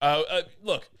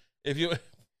 Look, if you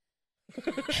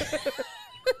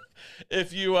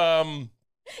want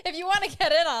to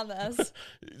get in on this,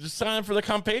 just sign up for the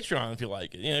Patreon if you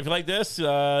like it. If you like this, you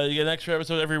get an extra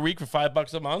episode every week for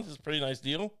 $5 a month. It's a pretty nice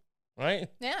deal, right?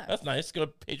 Yeah. That's nice. Go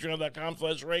to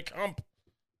patreon.com/Ray Kump.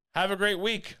 Have a great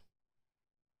week.